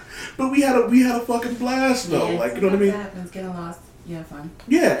 But we had a fucking blast though. Yeah, like, you know what I mean? Happens, getting lost. Yeah, fun.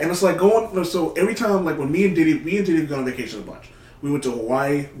 Yeah, and it's like so every time, like when me and Diddy go on vacation a bunch. We went to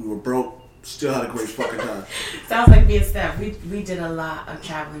Hawaii, we were broke, still had a great fucking time. Sounds like me and Steph. We did a lot of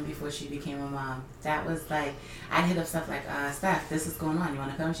traveling before she became a mom. That was like, I'd hit up stuff like, Steph, this is going on, you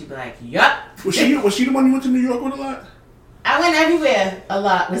want to come? She'd be like, yup. Was she the one you went to New York with a lot? I went everywhere a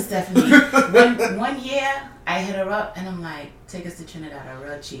lot with Stephanie. One year, I hit her up and I'm like, take us to Trinidad,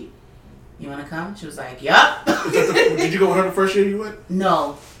 real cheap. You want to come? She was like, yup. Did you go with her the first year you went?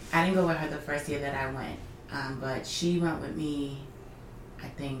 No, I didn't go with her the first year that I went. But she went with me, I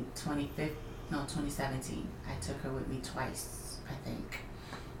think 2017. I took her with me twice, I think.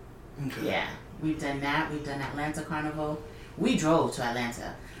 Okay. Yeah, we've done that. We've done Atlanta Carnival. We drove to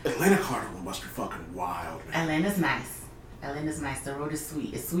Atlanta. Atlanta Carnival must be fucking wild, man. Atlanta's nice. The road is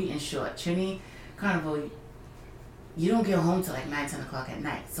sweet. It's sweet and short. Trini Carnival, you don't get home till like 9, 10 o'clock at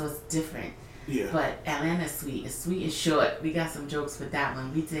night, so it's different. Yeah. But Atlanta's sweet. It's sweet and short. We got some jokes with that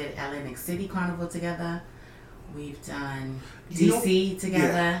one. We did Atlantic City Carnival together. We've done DC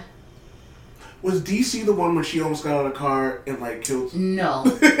together. Yeah. Was DC the one where she almost got out of a car and like killed? No.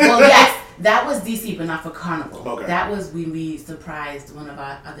 Well, yes, that was DC, but not for Carnival. Okay. That was when we surprised one of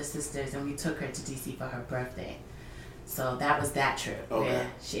our other sisters and we took her to DC for her birthday. So that was that trip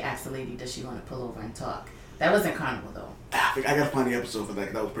where she asked the lady, does she want to pull over and talk? That wasn't Carnival though. I gotta find the episode for that.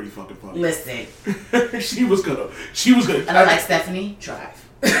 'Cause that was pretty fucking funny. Listen, she was gonna. And I'm like, Stephanie, drive.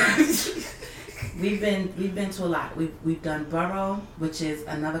 We've been to a lot. We've done Borough, which is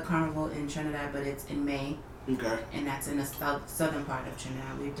another carnival in Trinidad, but it's in May. Okay. And that's in the southern part of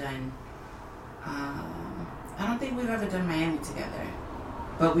Trinidad. We've done. I don't think we've ever done Miami together,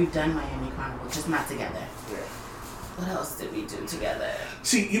 but we've done Miami Carnival, just not together. Yeah. What else did we do together?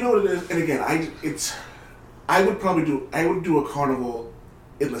 See, you know what it is, and again, I would do a carnival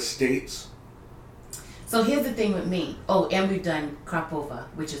in the States. So here's the thing with me. Oh, and we've done Crapova,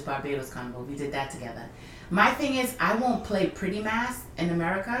 which is Barbados Carnival. We did that together. My thing is, I won't play Pretty Mass in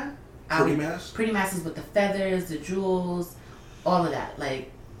America. Pretty Mass? Pretty Mass is with the feathers, the jewels, all of that.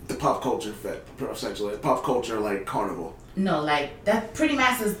 Like the pop culture essentially. Pop culture, like carnival. No, like that Pretty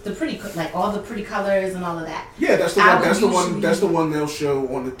Mass is the pretty, like all the pretty colors and all of that. Yeah, that's the one. That's the one they'll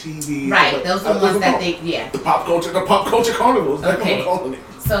show on the TV. Right, those are the ones that they, yeah. The pop culture carnivals. That's what we're calling it.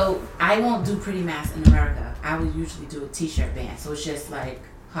 So I won't do Pretty Mass in America. I would usually do a t-shirt band. So it's just like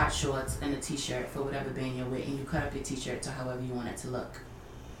hot shorts and a t-shirt for whatever band you're with, and you cut up your t-shirt to however you want it to look.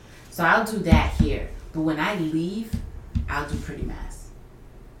 So I'll do that here. But when I leave, I'll do Pretty Mass.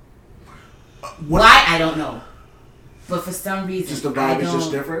 Why? I don't know. But for some reason, just the vibe is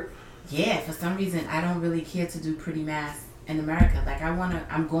just different. Yeah, for some reason, I don't really care to do Pretty Mass in America. Like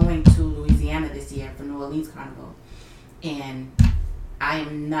I'm going to Louisiana this year for New Orleans Carnival, and I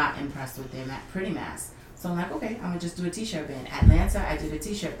am not impressed with their Pretty Mass. So I'm like, okay, I'm gonna just do a t-shirt band. Atlanta, I did a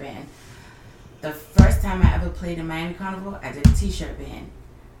t-shirt band. The first time I ever played in Miami Carnival, I did a t-shirt band.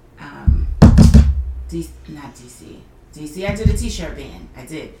 Not DC. DC, I did a t-shirt band. I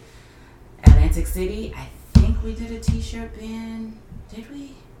did. Atlantic City, I think we did a t-shirt band. Did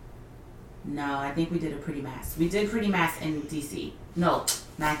we? No, I think we did a Pretty Mass. We did Pretty Mass in DC. No,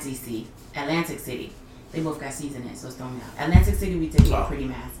 not DC. Atlantic City. They both got season in, so it's throwing me out. Atlantic City, we did a Pretty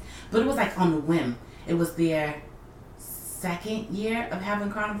Mass. But it was like on the whim. It was their second year of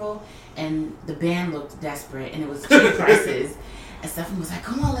having Carnival, and the band looked desperate, and it was cheap prices. And Stephanie was like,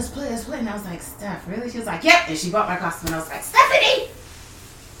 come on, let's play. And I was like, Steph, really? She was like, yep. And she bought my costume, and I was like, Stephanie!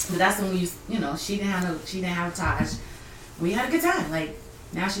 But that's when we used, she didn't have a Taj. We had a good time. Like,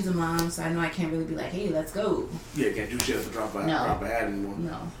 now she's a mom, so I know I can't really be like, hey, let's go. Yeah, can't do shit at the drop of a hat anymore.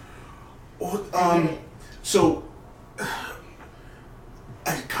 No. So,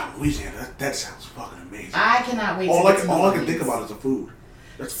 God, Louisiana, that sounds fucking amazing. I cannot wait all to get to New All Orleans. I can think about is the food.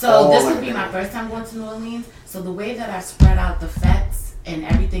 So this would be my first time going to New Orleans. So the way that I've spread out the fetes and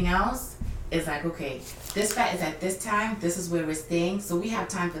everything else, it's like, okay, this fete is at this time, this is where we're staying, so we have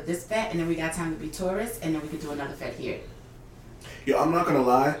time for this fete, and then we got time to be tourists, and then we could do another fete here. Yo, I'm not gonna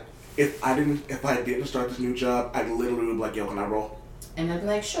lie. If I didn't start this new job, I literally would be like, yo, can I roll? And I'd be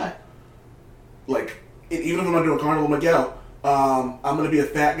like, sure. Like, even if I'm not doing carnival, I'm like, yo, I'm gonna be a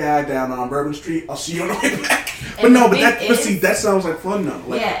fat guy down on Bourbon Street. I'll see you on the way back. That sounds like fun though.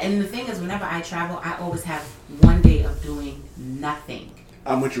 Like, yeah, and the thing is, whenever I travel, I always have one day of doing nothing.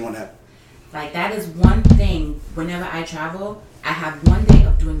 I'm with you on that. Like, that is one thing. Whenever I travel, I have one day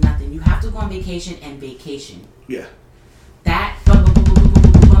of doing nothing. You have to go on vacation and vacation. Yeah. That boom, boom, boom, boom, boom,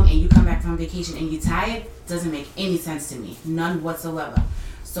 boom, boom, boom, and you come back from vacation and you're tired doesn't make any sense to me. None whatsoever.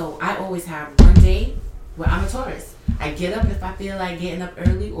 So I always have one day where I'm a tourist. I get up if I feel like getting up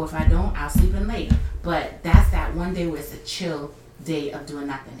early, or if I don't, I'll sleep in late. But that's that one day where it's a chill day of doing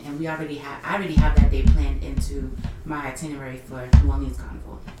nothing. And I already have that day planned into my itinerary for New Orleans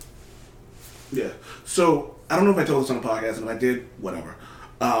Carnival. Yeah. So I don't know if I told this on the podcast, and if I did, whatever.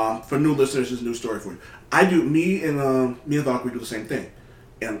 For new listeners, this is a new story for you. Me and Doc, we do the same thing.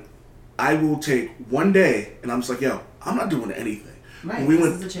 And I will take one day, and I'm just like, yo, I'm not doing anything. Right,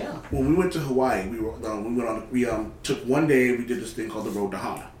 this is a chill. When we went to Hawaii, we took one day. We did this thing called the Road to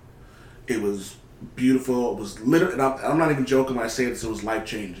Hana. It was beautiful. It was literally, and I'm not even joking when I say this. It was life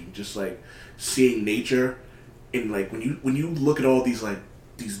changing. Just like seeing nature, and like when you look at all these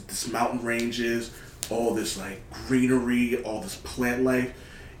this mountain ranges, all this like greenery, all this plant life,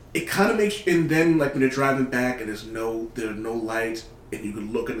 it kind of makes. And then like when you're driving back and there are no lights, and you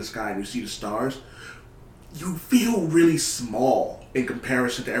can look in the sky and you see the stars, you feel really small in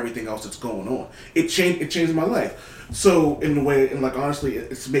comparison to everything else that's going on. It changed my life. So in a way, and like honestly,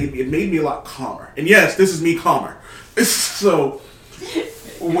 it made me a lot calmer. And yes, this is me calmer. So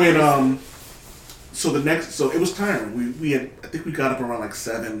when it was tiring. We I think we got up around like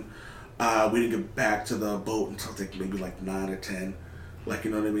 7. We didn't get back to the boat until I think maybe like 9 or 10. Like,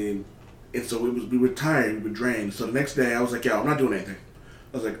 you know what I mean? And so we were tired, we were drained. So the next day I was like, yo, I'm not doing anything.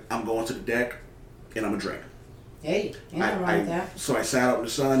 I was like, I'm going to the deck and I'm gonna drink. Hey, ain't nothing wrong with that. So I sat out in the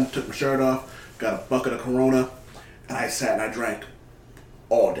sun, took my shirt off, got a bucket of Corona, and I sat and I drank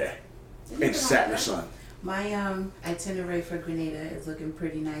all day. And sat in the sun. My itinerary for Grenada is looking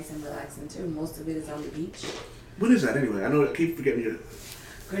pretty nice and relaxing too. Most of it is on the beach. When is that anyway? I know I keep forgetting you.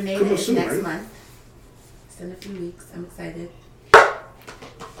 Grenada is next month. It's in a few weeks. I'm excited.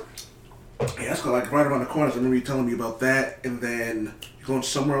 Yeah, that's like right around the corner. So I remember you telling me about that, and then you're going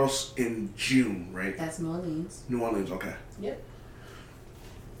somewhere else in June, right? That's New Orleans. New Orleans, okay. Yep.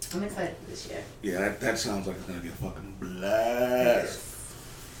 I'm excited for this year. Yeah, that sounds like it's gonna be a fucking blast. Yes.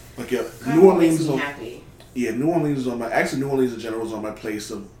 Like, yeah, New Orleans is on. Happy. Yeah, New Orleans is on my. Actually, New Orleans in general is on my place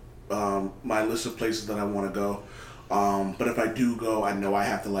of my list of places that I want to go. But if I do go, I know I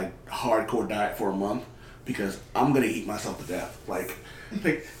have to like hardcore diet for a month because I'm gonna eat myself to death. Like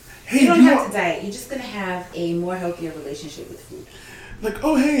hey, you don't have to diet. You're just gonna have a more healthier relationship with food. Like,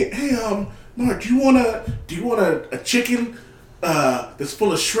 oh hey, Mark, do you want a chicken that's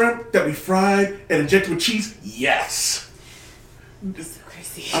full of shrimp that we fried and injected with cheese? Yes. That's so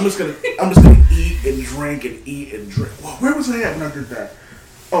crazy. I'm just gonna eat and drink and eat and drink. Well, where was I at when I did that?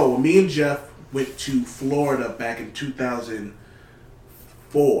 Oh, me and Jeff went to Florida back in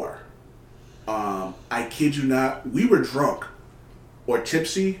 2004. I kid you not, we were drunk or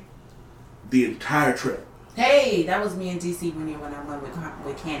tipsy the entire trip. Hey, that was me in DC when I went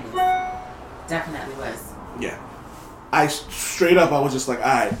with Candace. Definitely was. Yeah. I straight up, I was just like, all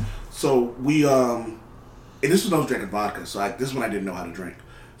right. So we, and this was when I was drinking vodka. So this is when I didn't know how to drink.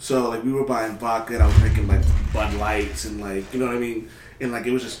 So like we were buying vodka and I was drinking like Bud Lights and like, you know what I mean? And like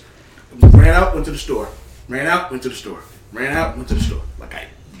it was just, ran out, went to the store. Ran out, went to the store. Ran out, went to the store. Like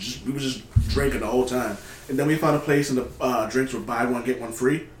we were just drinking the whole time. And then we found a place and the drinks were buy one, get one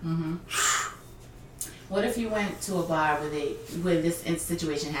free. Mm-hmm. What if you went to a bar where this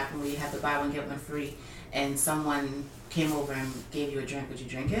situation happened where you had to buy one, get one free, and someone came over and gave you a drink? Would you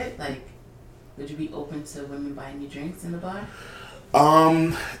drink it? Like, would you be open to women buying you drinks in the bar?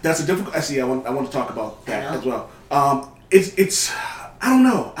 That's a difficult. I see. I want to talk about that as well. It's. I don't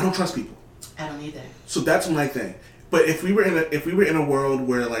know. I don't trust people. I don't either. So that's my thing. But if we were in a world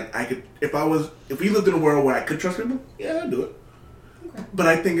where like I could, if we lived in a world where I could trust people, yeah, I'd do it. Okay. But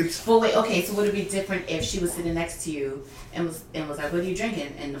I think it's. But wait, okay. So would it be different if she was sitting next to you and was like, "What are you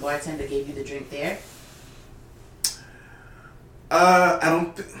drinking?" and the bartender gave you the drink there? I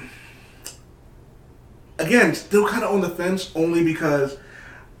don't. Again, still kind of on the fence, only because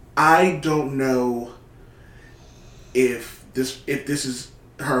I don't know if this is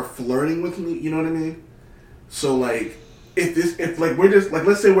her flirting with me. You know what I mean? So like, if like we're just like,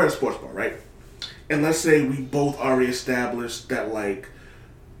 let's say we're at a sports bar, right? And let's say we both already established that like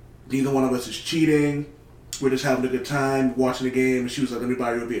neither one of us is cheating. We're just having a good time watching the game. And she was like, "Let me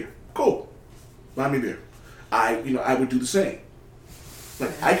buy you a beer." Cool, buy me a beer. I would do the same.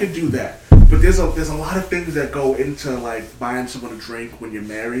 Like I could do that, but there's a lot of things that go into like buying someone a drink when you're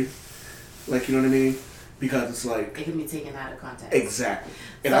married. Like, you know what I mean? Because it's like it can be taken out of context. Exactly.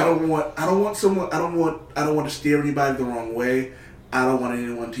 And I don't want to steer anybody the wrong way. I don't want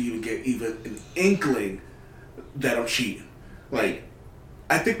anyone to even get even an inkling that I'm cheating. Like,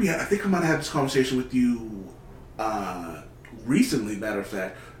 I think I might have had this conversation with you recently, matter of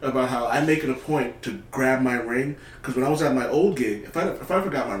fact, about how I make it a point to grab my ring, because when I was at my old gig, if I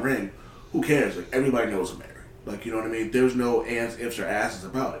forgot my ring, who cares? Like, everybody knows I'm married. Like, you know what I mean? There's no ands, ifs, or asses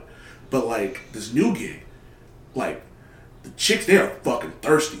about it. But like this new gig, like the chicks, they are fucking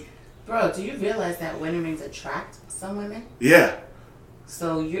thirsty. Bro, do you realize that wedding rings attract some women? Yeah.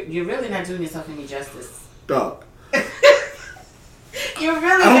 So you're really not doing yourself any justice. Dog. You're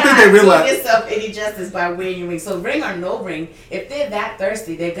really not doing yourself any justice by wearing your ring. So ring or no ring, if they're that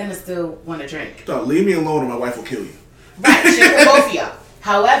thirsty, they're gonna still want to drink. Dog, leave me alone or my wife will kill you. Right, she will both of y'all.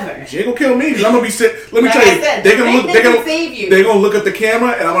 However, she ain't gonna kill me because I'm gonna be sitting. Let me like tell you, they're gonna look at the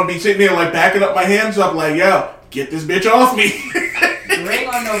camera and I'm gonna be sitting there like backing up my hands up like, yo, get this bitch off me. Ring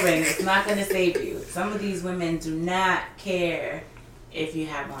or no ring, it's not gonna save you. Some of these women do not care if you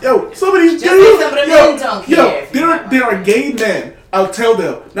have one. Yo, some of these dudes, some of the men don't care. There are gay men. I'll tell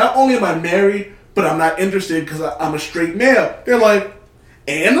them, not only am I married, but I'm not interested because I'm a straight male. They're like,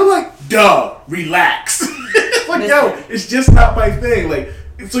 and I'm like, duh, relax. Like, yo, it's just not my thing. Like,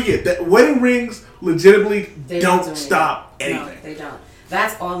 so yeah, that wedding rings legitimately don't stop anything. No, they don't.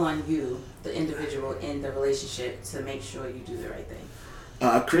 That's all on you, the individual in the relationship, to make sure you do the right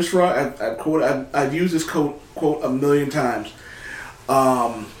thing. Chris Rock, I've used this quote a million times.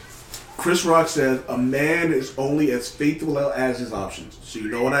 Chris Rock says, "A man is only as faithful as his options." So you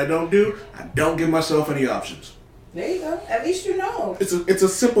know what I don't do? I don't give myself any options. There you go. At least you know. It's a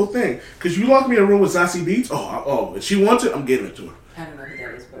simple thing. Because you lock me in a room with Zazie Beetz, if she wants it, I'm giving it to her. I don't know who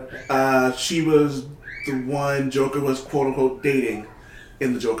that is, but okay. She was the one Joker was quote-unquote dating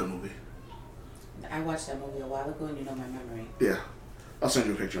in the Joker movie. I watched that movie a while ago and you know my memory. Yeah. I'll send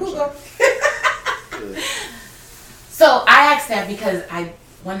you a picture. So I asked that because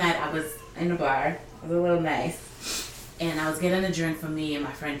one night I was in the bar. It was a little nice. And I was getting a drink for me and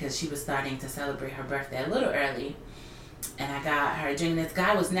my friend because she was starting to celebrate her birthday a little early. And I got her a drink. And this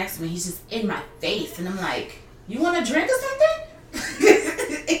guy was next to me. He's just in my face. And I'm like, "You want a drink or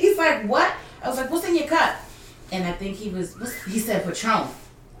something?" He's like, "What?" I was like, "What's in your cup?" And I think he said Patron.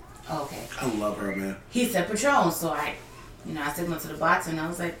 Oh, okay. I love her, man. He said Patron. So I said to the bartender. I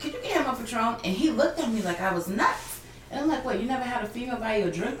was like, "Can you get him a Patron?" And he looked at me like I was nuts. And I'm like, "What, you never had a female buy you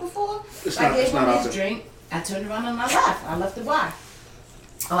a drink before?" I gave him his drink. I turned around and I left. I left the bar.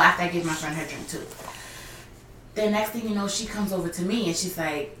 Oh, after I gave my friend her drink too. Then next thing you know, she comes over to me and she's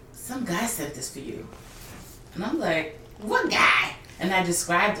like, "Some guy sent this for you." And I'm like, "What guy?" And I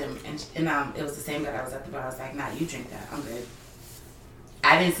described him, and it was the same guy that was at the bar. I was like, "Nah, you drink that. I'm good."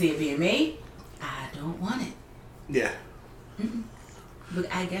 I didn't see it being made. I don't want it. Yeah. Mm-mm. But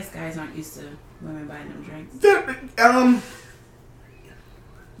I guess guys aren't used to women buying them drinks.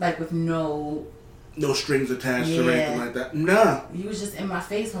 Like with no strings attached or anything like that. Nah. You was just in my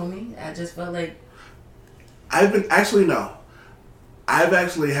face, homie. I just felt like I've actually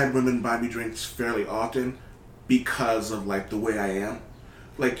had women buy me drinks fairly often because of like the way I am.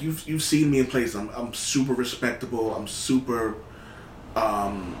 Like you've seen me in places. I'm super respectable. I'm super.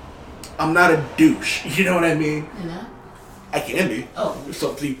 I'm not a douche. You know what I mean? You know. I can be. Oh. So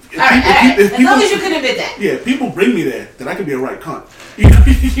all right. As long as you can admit that. Yeah, people bring me there, then I can be a right cunt.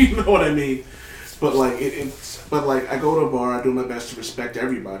 You know what I mean? But like but like I go to a bar, I do my best to respect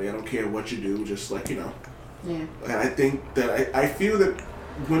everybody. I don't care what you do, just like, you know. Yeah. And I think that I feel that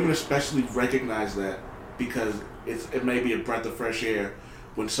women especially recognize that because it may be a breath of fresh air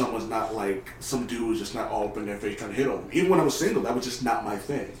when someone's not like some dude who's just not all up in their face trying to hit on them. Even when I was single, that was just not my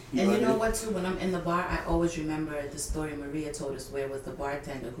thing. You know what too? When I'm in the bar, I always remember the story Maria told us where it was the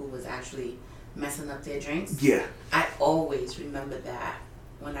bartender who was actually messing up their drinks. Yeah. I always remember that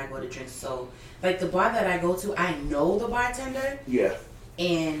when I go to drinks. So, like the bar that I go to, I know the bartender. Yeah.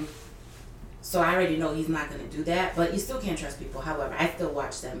 And so I already know he's not going to do that. But you still can't trust people. However, I still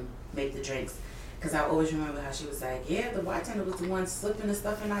watch them make the drinks. Because I always remember how she was like, "Yeah, the bartender was the one slipping the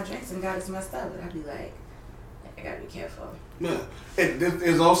stuff in our drinks and got us messed up." And I'd be like, I got to be careful. Yeah. And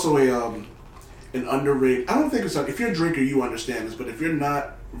there's also an underrated... I don't think it's... If you're a drinker, you understand this. But if you're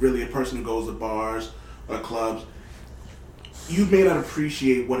not really a person who goes to bars or clubs, you may not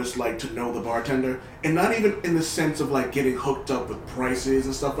appreciate what it's like to know the bartender, and not even in the sense of like getting hooked up with prices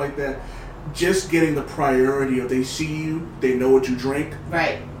and stuff like that. Just getting the priority of they see you, they know what you drink.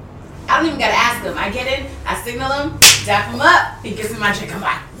 Right. I don't even gotta ask them. I get in, I signal him, dap him up, he gives me my drink. I'm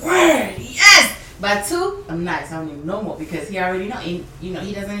like, word, yes. By 2, I'm nice. I don't even know more because he already know. He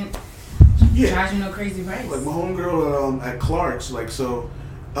doesn't charge me no crazy price. Like my homegirl at Clark's, like so.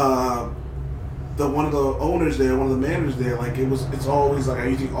 The one of the owners there, one of the managers there, like it's always like I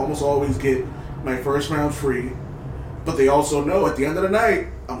usually almost always get my first round free, but they also know at the end of the night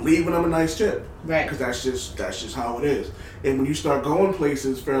I'm leaving them a nice tip, right? Because that's just how it is. And when you start going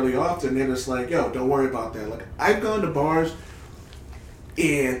places fairly often, then it's like, yo, don't worry about that. Like I've gone to bars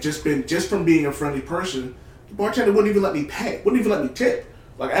and just from being a friendly person, the bartender wouldn't even let me pay, wouldn't even let me tip.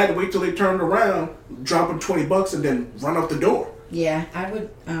 Like I had to wait till they turned around, drop them $20, and then run out the door. Yeah, I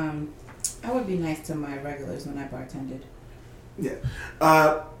would be nice to my regulars when I bartended. Yeah.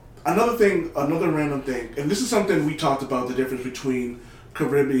 Another random thing, and this is something we talked about, the difference between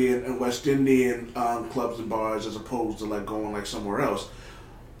Caribbean and West Indian clubs and bars as opposed to like going like somewhere else.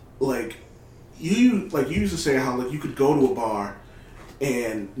 Like you used to say how like you could go to a bar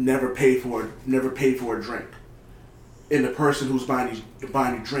and never pay for a drink. And the person who's buying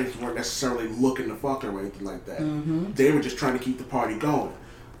you drinks weren't necessarily looking to fuck or anything like that. Mm-hmm. They were just trying to keep the party going.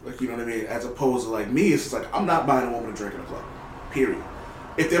 Like, you know what I mean? As opposed to, like, me, it's just like, I'm not buying a woman a drink in a club. Period.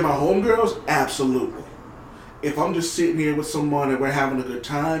 If they're my homegirls, absolutely. If I'm just sitting here with someone and we're having a good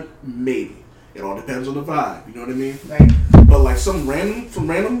time, maybe. It all depends on the vibe. You know what I mean? Right. But, like, some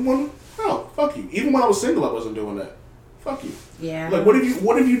random woman, oh, fuck you. Even when I was single, I wasn't doing that. Fuck you. Yeah. Like, what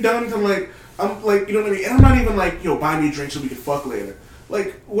have you done to, like, I'm, like, you know what I mean? And I'm not even like, yo, buy me a drink so we can fuck later.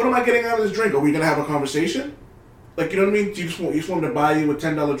 Like, what am I getting out of this drink? Are we going to have a conversation? Like, you know what I mean? You just want me to buy you a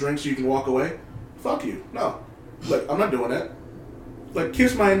 $10 drink so you can walk away? Fuck you. No. Like, I'm not doing that. Like,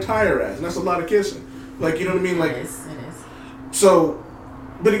 kiss my entire ass. And that's a lot of kissing. Like, you know what I mean? Like, it is. So,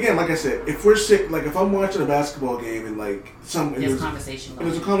 but again, like I said, if we're sick, like, if I'm watching a basketball game and, like, there's conversation going.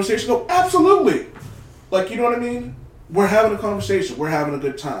 And there's a conversation going, absolutely. Like, you know what I mean? We're having a conversation. We're having a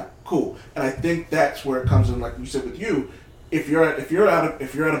good time. Cool. And I think that's where it comes in, like you said with you. If you're at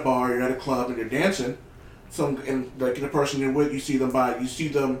a bar, you're at a club, and you're dancing, like the person you're with, you see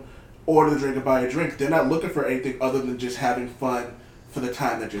them order the drink and buy a drink. They're not looking for anything other than just having fun for the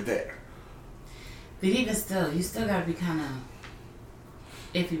time that you're there. But even still, you still gotta be kind of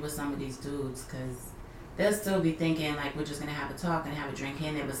iffy with some of these dudes, because they'll still be thinking like we're just gonna have a talk and have a drink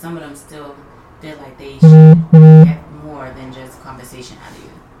in there. But some of them still feel like they should get more than just conversation out of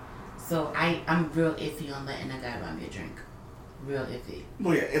you. So I'm real iffy on letting a guy buy me a drink. Real iffy.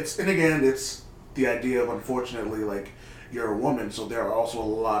 Well, yeah, it's the idea of, unfortunately, like, you're a woman, so there are also a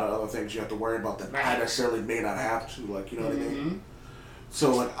lot of other things you have to worry about that I necessarily may not have to, like, you know what I mean?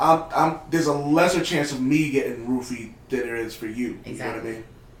 So, like, I'm there's a lesser chance of me getting roofied than there is for you. Exactly. You know what I mean?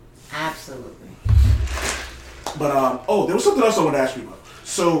 Absolutely. But, there was something else I wanted to ask you about.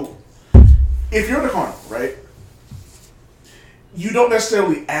 So, if you're in a carnival, right, you don't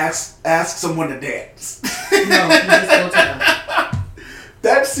necessarily ask someone to dance. No, you just go to them.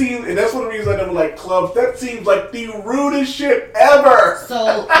 That seems, and that's one of the reasons I never like clubs. That seems like the rudest shit ever.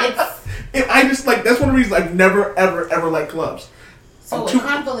 So it's. I just like, that's one of the reasons I've never ever liked clubs. So a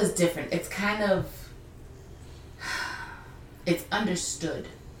carnival is different. It's kind of, it's understood,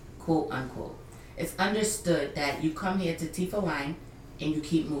 quote unquote. It's understood that you come here to Tifa Wine and you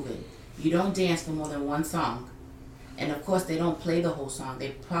keep moving. You don't dance for more than one song. And of course, they don't play the whole song. They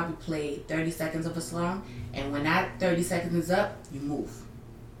probably play 30 seconds of a song. And when that 30 seconds is up, you move.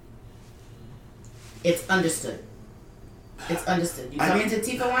 It's understood. It's understood. You come into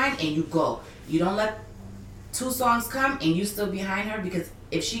Tifa Wine and you go. You don't let 2 songs come and you still behind her, because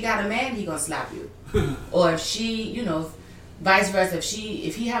if she got a man, he gonna slap you. Or if she, vice versa.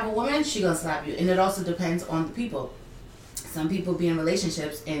 If he have a woman, she gonna slap you. And it also depends on the people. Some people be in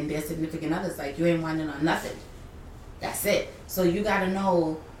relationships and their significant others, like, you ain't whining on nothing. That's it. So you gotta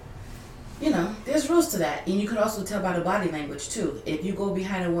know, there's rules to that. And you could also tell by the body language too. If you go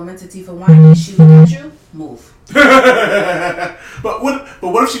behind a woman to Tifa Wine and she look at you, move. But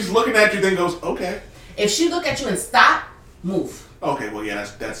what if she's looking at you then goes, okay. If she look at you and stop, move. Okay, well, yeah,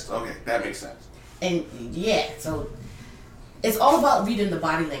 that's okay. That makes sense. And yeah, so it's all about reading the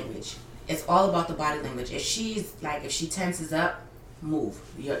body language. It's all about the body language. If she tenses up, move.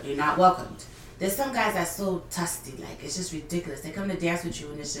 You're not welcomed. There's some guys that's so tusty, like, it's just ridiculous. They come to dance with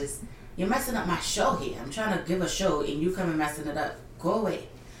you and it's just, you're messing up my show here. I'm trying to give a show and you come and messing it up. Go away.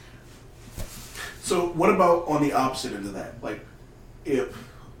 So what about on the opposite end of that? Like, if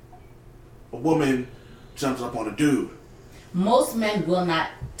a woman jumps up on a dude. Most men will not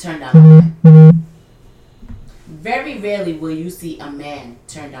turn down a wine. Very rarely will you see a man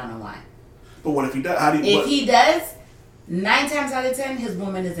turn down a wine. But what if he does? How do you? If he does, 9 times out of 10, his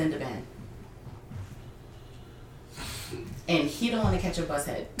woman is in the band, and he don't want to catch a bus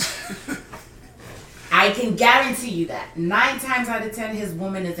head. I can guarantee you that 9 times out of 10, his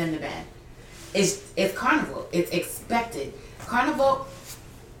woman is in the band. It's carnival. It's expected. Carnival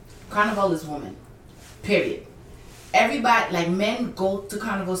is woman. Period. Everybody, like men, go to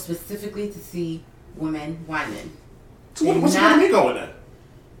carnival specifically to see women whining. So what's the me going there?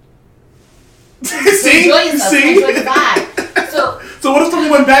 See? Enjoy yourself. Enjoy the vibe. So what if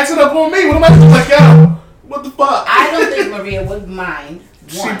someone backs it up on me? What am I doing? Like, yo, what the fuck? I don't think Maria would mind.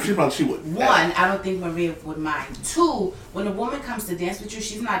 She would. One, I don't think Maria would mind. 2, when a woman comes to dance with you,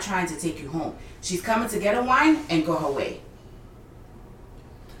 she's not trying to take you home. She's coming to get a wine and go her way.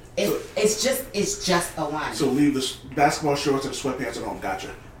 It's just a wine. So leave the basketball shorts and the sweatpants at home.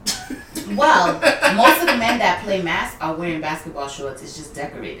 Gotcha. Well, most of the men that play mass are wearing basketball shorts. It's just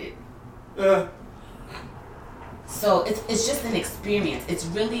decorated. So it's just an experience. It's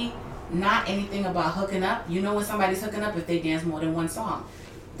really not anything about hooking up. You know when somebody's hooking up if they dance more than one song.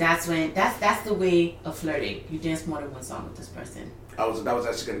 That's the way of flirting. You dance more than one song with this person. That was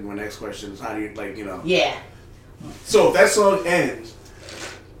actually going to be my next question. Is how do you Yeah. So if that song ends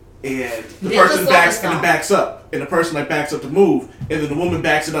and the person backs up, and the person that backs up to move, and then the woman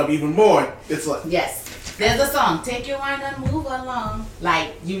backs it up even more, it's like yes. There's a song. Take your wine and move along.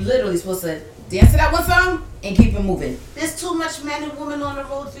 Like you literally supposed to dance to that one song and keep it moving. There's too much men and women on the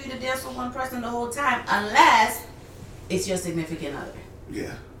road for you to dance with one person the whole time, unless it's your significant other.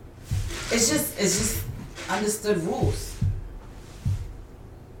 Yeah. It's just understood rules.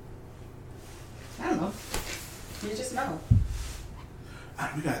 I don't know. You just know.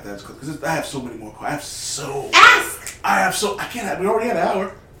 We got that because I have so many more. Ask. I can't have. We already had an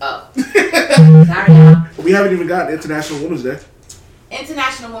hour. Oh. Sorry, y'all. We haven't even got International Women's Day.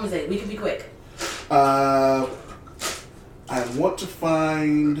 International Women's Day. We can be quick. I want to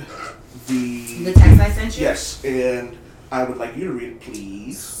find the text I sent you. Yes, and I would like you to read it,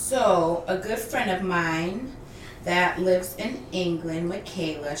 please. So, a good friend of mine that lives in England,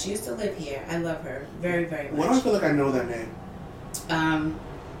 Michaela. She used to live here. I love her very, very much. Why do I feel like I know that name?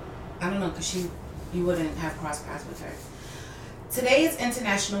 I don't know, because you wouldn't have crossed paths with her. Today is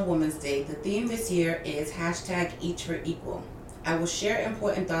International Women's Day. The theme this year is #Each for Equal. I will share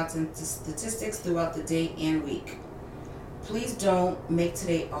important thoughts and statistics throughout the day and week. Please don't make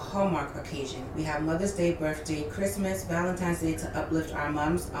today a Hallmark occasion. We have Mother's Day, birthday, Christmas, Valentine's Day to uplift our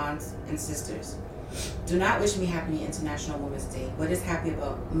moms, aunts, and sisters. Do not wish me happy International Women's Day. What is happy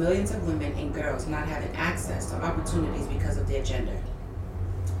about millions of women and girls not having access to opportunities because of their gender?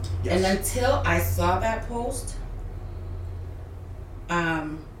 Yes. And until I saw that post, I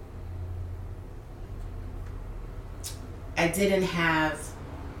didn't have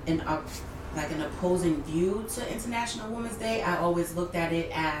an opposing view to International Women's Day. I always looked at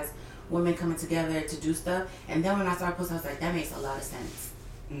it as women coming together to do stuff. And then when I saw a post, I was like, that makes a lot of sense.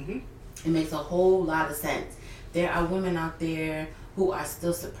 Mm-hmm. It makes a whole lot of sense. There are women out there who are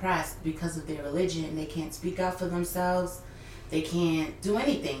still suppressed because of their religion. They can't speak out for themselves. They can't do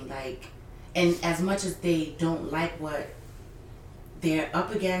anything. And as much as they don't like what they're up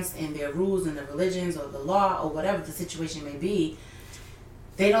against and their rules and the religions or the law or whatever the situation may be,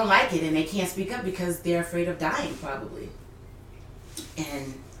 they don't like it and they can't speak up because they're afraid of dying probably.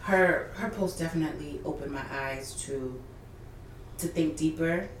 And her post definitely opened my eyes to think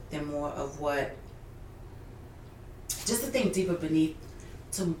deeper than more of just to think deeper beneath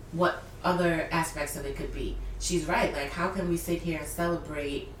to what other aspects of it could be. She's right. Like, how can we sit here and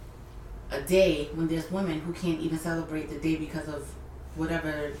celebrate a day when there's women who can't even celebrate the day because of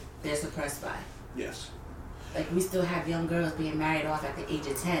whatever they're suppressed by? Yes. Like, we still have young girls being married off at the age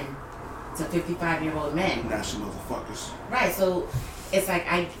of 10 to 55-year-old men. Nasty motherfuckers. Right, so it's like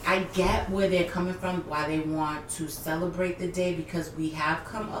I get where they're coming from, why they want to celebrate the day, because we have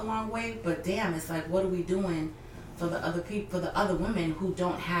come a long way, but damn, it's like, what are we doing for the other people, for the other women who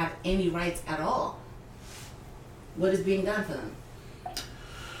don't have any rights at all? What is being done for them?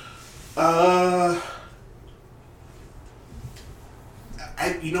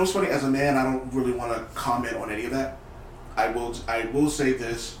 You know what's funny? As a man, I don't really want to comment on any of that. I will say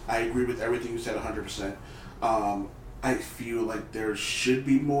this. I agree with everything you said 100%. I feel like there should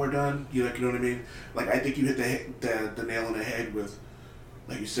be more done. You know what I mean? Like, I think you hit the nail on the head with,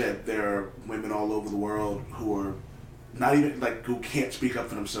 like you said, there are women all over the world who are not even, like, who can't speak up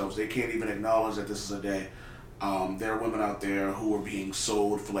for themselves. They can't even acknowledge that this is a day. There are women out there who are being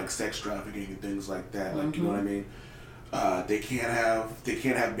sold for, like, sex trafficking and things like that. Like, you know what I mean? They can't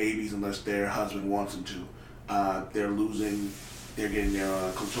have babies unless their husband wants them to. They're getting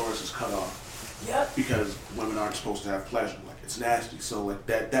their clitorises cut off. Yep. Because women aren't supposed to have pleasure. Like, it's nasty. So like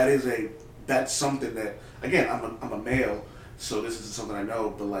that's something that, again, I'm a male, so this isn't something I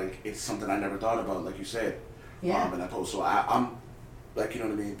know, but like it's something I never thought about, like you said. Yeah. In that post. So I'm like, you know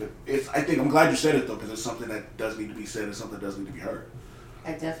what I mean? But I'm glad you said it though, because it's something that does need to be said and something that does need to be heard.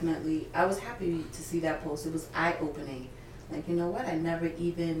 I was happy to see that post. It was eye-opening. Like, you know what? I never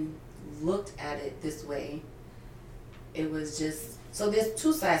even looked at it this way. It was just, so there's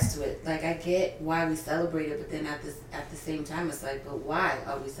two sides to it. Like, I get why we celebrate it, but then at the same time, it's like, but why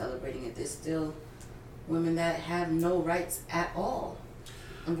are we celebrating it? There's still women that have no rights at all.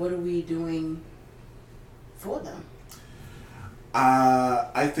 And what are we doing for them?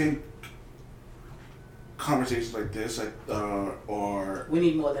 I think conversations like this, or we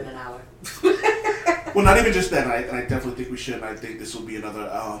need more than an hour. Well, not even just that. And I definitely think we should. And I think this will be another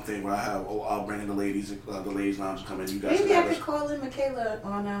thing where I'll bring in the ladies lounge and come in. You guys. Maybe I could call in Michaela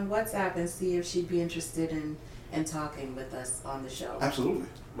on WhatsApp and see if she'd be interested in talking with us on the show. Absolutely.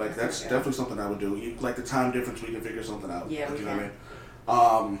 Like that's definitely something I would do. Like the time difference, we can figure something out. Yeah, like, we you can. know what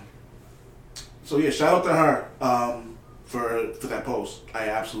I mean? So yeah, shout out to her for that post. I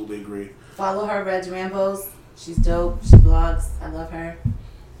absolutely agree. Follow her, Reg Rambos. She's dope. She blogs. I love her.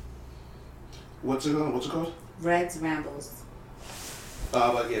 What's it called? Red's Rambles.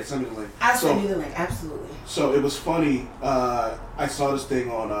 But yeah, send me the link. I'll send you the link, absolutely. So it was funny. I saw this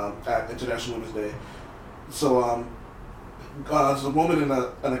thing on at International Women's Day. So there's a woman and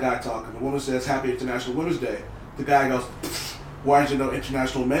a guy talking. The woman says, "Happy International Women's Day." The guy goes, "Why is there no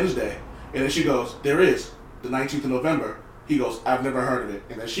International Men's Day?" And then she goes, "There is, the 19th of November." He goes, "I've never heard of it."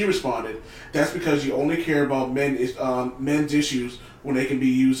 And then she responded, "That's because you only care about men's issues when they can be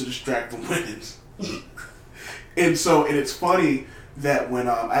used to distract from women's." And it's funny that when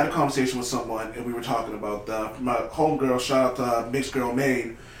I had a conversation with someone and we were talking about my homegirl, shout out to Mixed Girl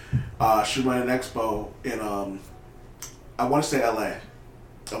Maine, she ran an expo in I want to say LA.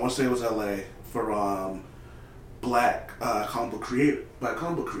 I want to say it was LA for black comic book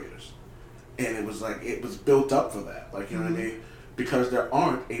creators. And it was like, it was built up for that. Like, you know what I mean? Because there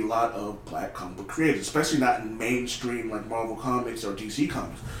aren't a lot of black comic book creators, especially not in mainstream like Marvel Comics or DC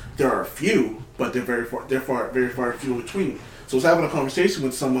Comics. There are a few, but they're very far few in between. So I was having a conversation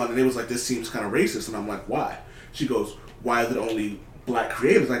with someone and it was like, this seems kind of racist. And I'm like, why? She goes, "Why is it only black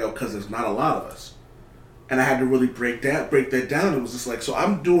creators?" I go, "Because there's not a lot of us." And I had to really break that down. It was just like, so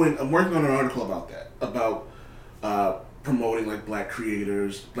I'm working on an article about that, about promoting like black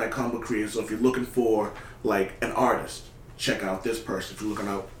creators, black comic book creators. So if you're looking for like an artist, check out this person. If you're looking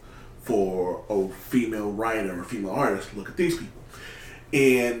out for a female writer or female artist, look at these people.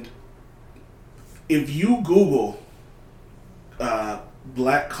 And if you Google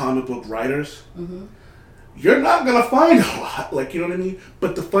black comic book writers, you're not gonna find a lot. Like, you know what I mean?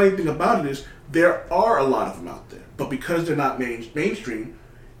 But the funny thing about it is there are a lot of them out there. But because they're not mainstream,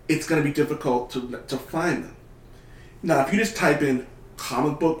 it's gonna be difficult to find them. Now, if you just type in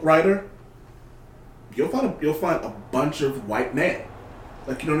comic book writer, you'll find a bunch of white men.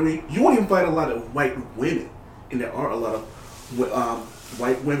 Like, you know what I mean? You won't even find a lot of white women. And there are a lot of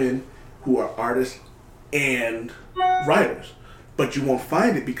white women who are artists and writers. But you won't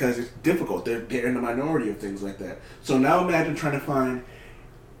find it because it's difficult. They're in the minority of things like that. So now imagine trying to find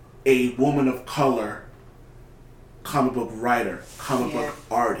a woman of color comic book writer, comic book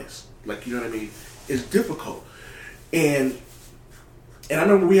artist. Like, you know what I mean? It's difficult. And I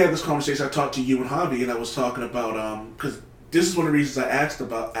remember we had this conversation. I talked to you and Javi, and I was talking about because this is one of the reasons I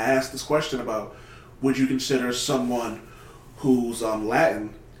asked this question about, would you consider someone who's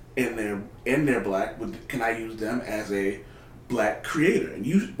Latin and they're black? Can I use them as a black creator? And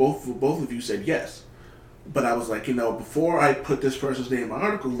you both of you said yes. But I was like, before I put this person's name in my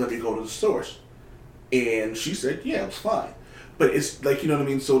article, let me go to the source. And she said, yeah, it's fine. But it's like, you know what I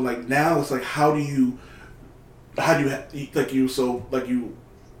mean? So like now it's like, how do you have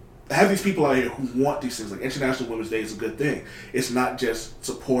these people out here who want these things. Like International Women's Day is a good thing. It's not just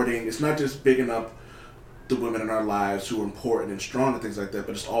supporting, it's not just bigging up the women in our lives who are important and strong and things like that,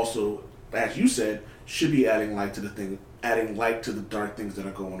 but it's also, as you said, should be adding light to the dark things that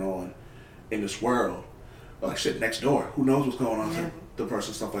are going on in this world. Like shit next door. Who knows what's going on to the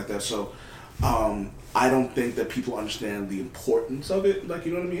person, stuff like that. So I don't think that people understand the importance of it. Like,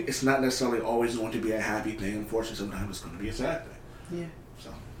 you know what I mean? It's not necessarily always going to be a happy thing. Unfortunately, sometimes it's going to be a sad thing. Yeah.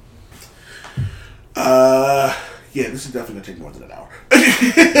 So, yeah, this is definitely going to take more than an hour.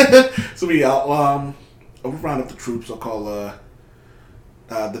 So, yeah, I'll round up the troops. I'll call the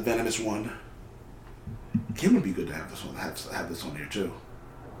Venomous One. Kim would be good to have this on. Have this on here too.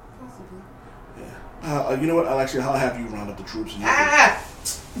 Possibly. Yeah. You know what? I'll have you round up the troops. And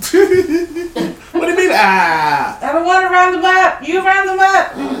what do you mean? I don't want to round them up. You round them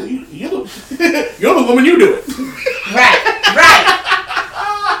up. You're the woman. You do it. Right.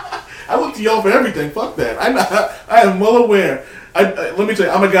 I look to y'all for everything. Fuck that. I am well aware. Let me tell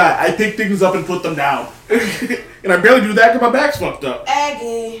you, I'm a guy. I pick things up and put them down, and I barely do that because my back's fucked up.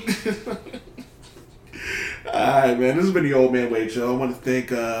 Aggie. Alright, man. This has been the Old Man Wade Show. I want to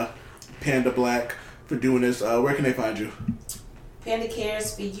thank Panda Black for doing this. Where can they find you? Panda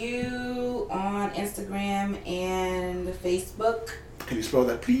Cares for You on Instagram and Facebook. Can you spell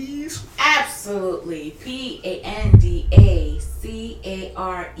that, please? Absolutely. PandaCares.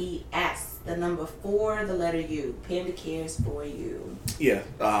 The number 4, the letter U. Panda Cares for You. Yeah,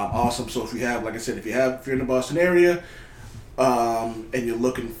 awesome. So if you're in the Boston area, and you're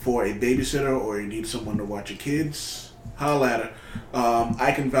looking for a babysitter or you need someone to watch your kids, holla at her.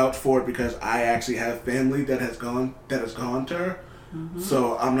 I can vouch for it because I actually have family that has gone to her. Mm-hmm.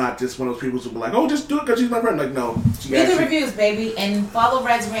 So I'm not just one of those people who be like, oh, just do it because she's my friend. Like, no. Read the reviews, baby, and follow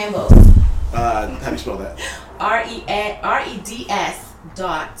Red's Rambles. How do you spell that?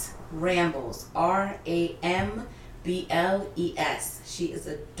 REDS.Rambles. RAMBLES. She is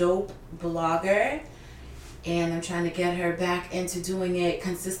a dope blogger, and I'm trying to get her back into doing it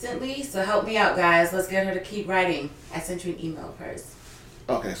consistently. So help me out, guys. Let's get her to keep writing. I sent you an email of hers.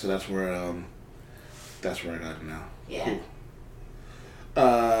 Okay, so that's where I got it now. Yeah. Cool.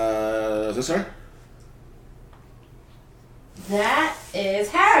 Is this her? That is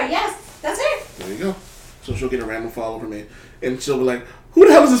her. Yes, that's her. There you go. So she'll get a random follow from me, and she'll be like, "Who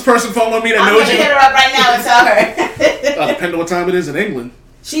the hell is this person following me that knows you?" I'm gonna hit her up right now and tell her. Depending on what time it is in England.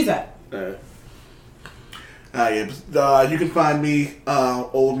 She's up. You can find me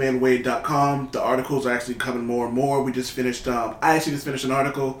oldmanwade.com. The articles are actually coming more and more. We just finished. I actually just finished an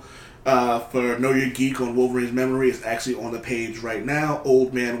article for Know Your Geek on Wolverine's memory. It's actually on the page right now.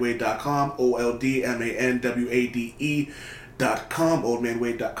 Oldmanwade.com.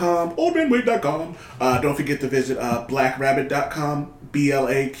 OldManWade.com. Oldmanwade.com. Don't forget to visit blackrabbit.com.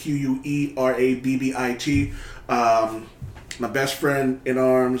 BLAQUERABBIT. My best friend in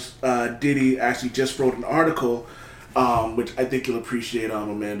arms, Diddy, actually just wrote an article, which I think you'll appreciate,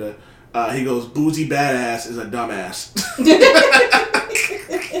 Amanda. He goes, "Boozy Badass is a dumbass."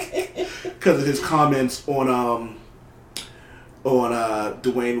 Because of his comments on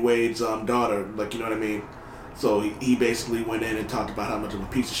Dwayne Wade's daughter, like, you know what I mean? So he basically went in and talked about how much of a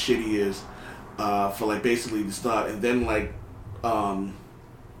piece of shit he is for, like, basically the start, and then, like,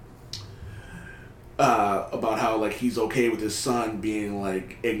 about how, like, he's okay with his son being,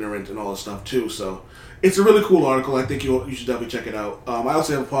 like, ignorant and all this stuff too. So it's a really cool article. I think you should definitely check it out. I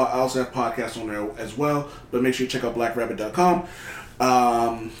also have podcasts on there as well, but make sure you check out blackrabbit.com.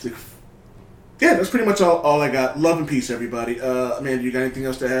 Yeah, that's pretty much all I got. Love and peace, everybody. Amanda, you got anything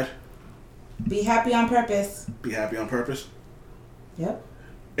else to add? Be happy on purpose. Be happy on purpose. Yep.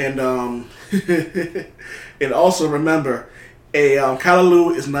 And and also remember, a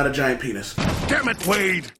Calalou is not a giant penis. Damn it, Wade!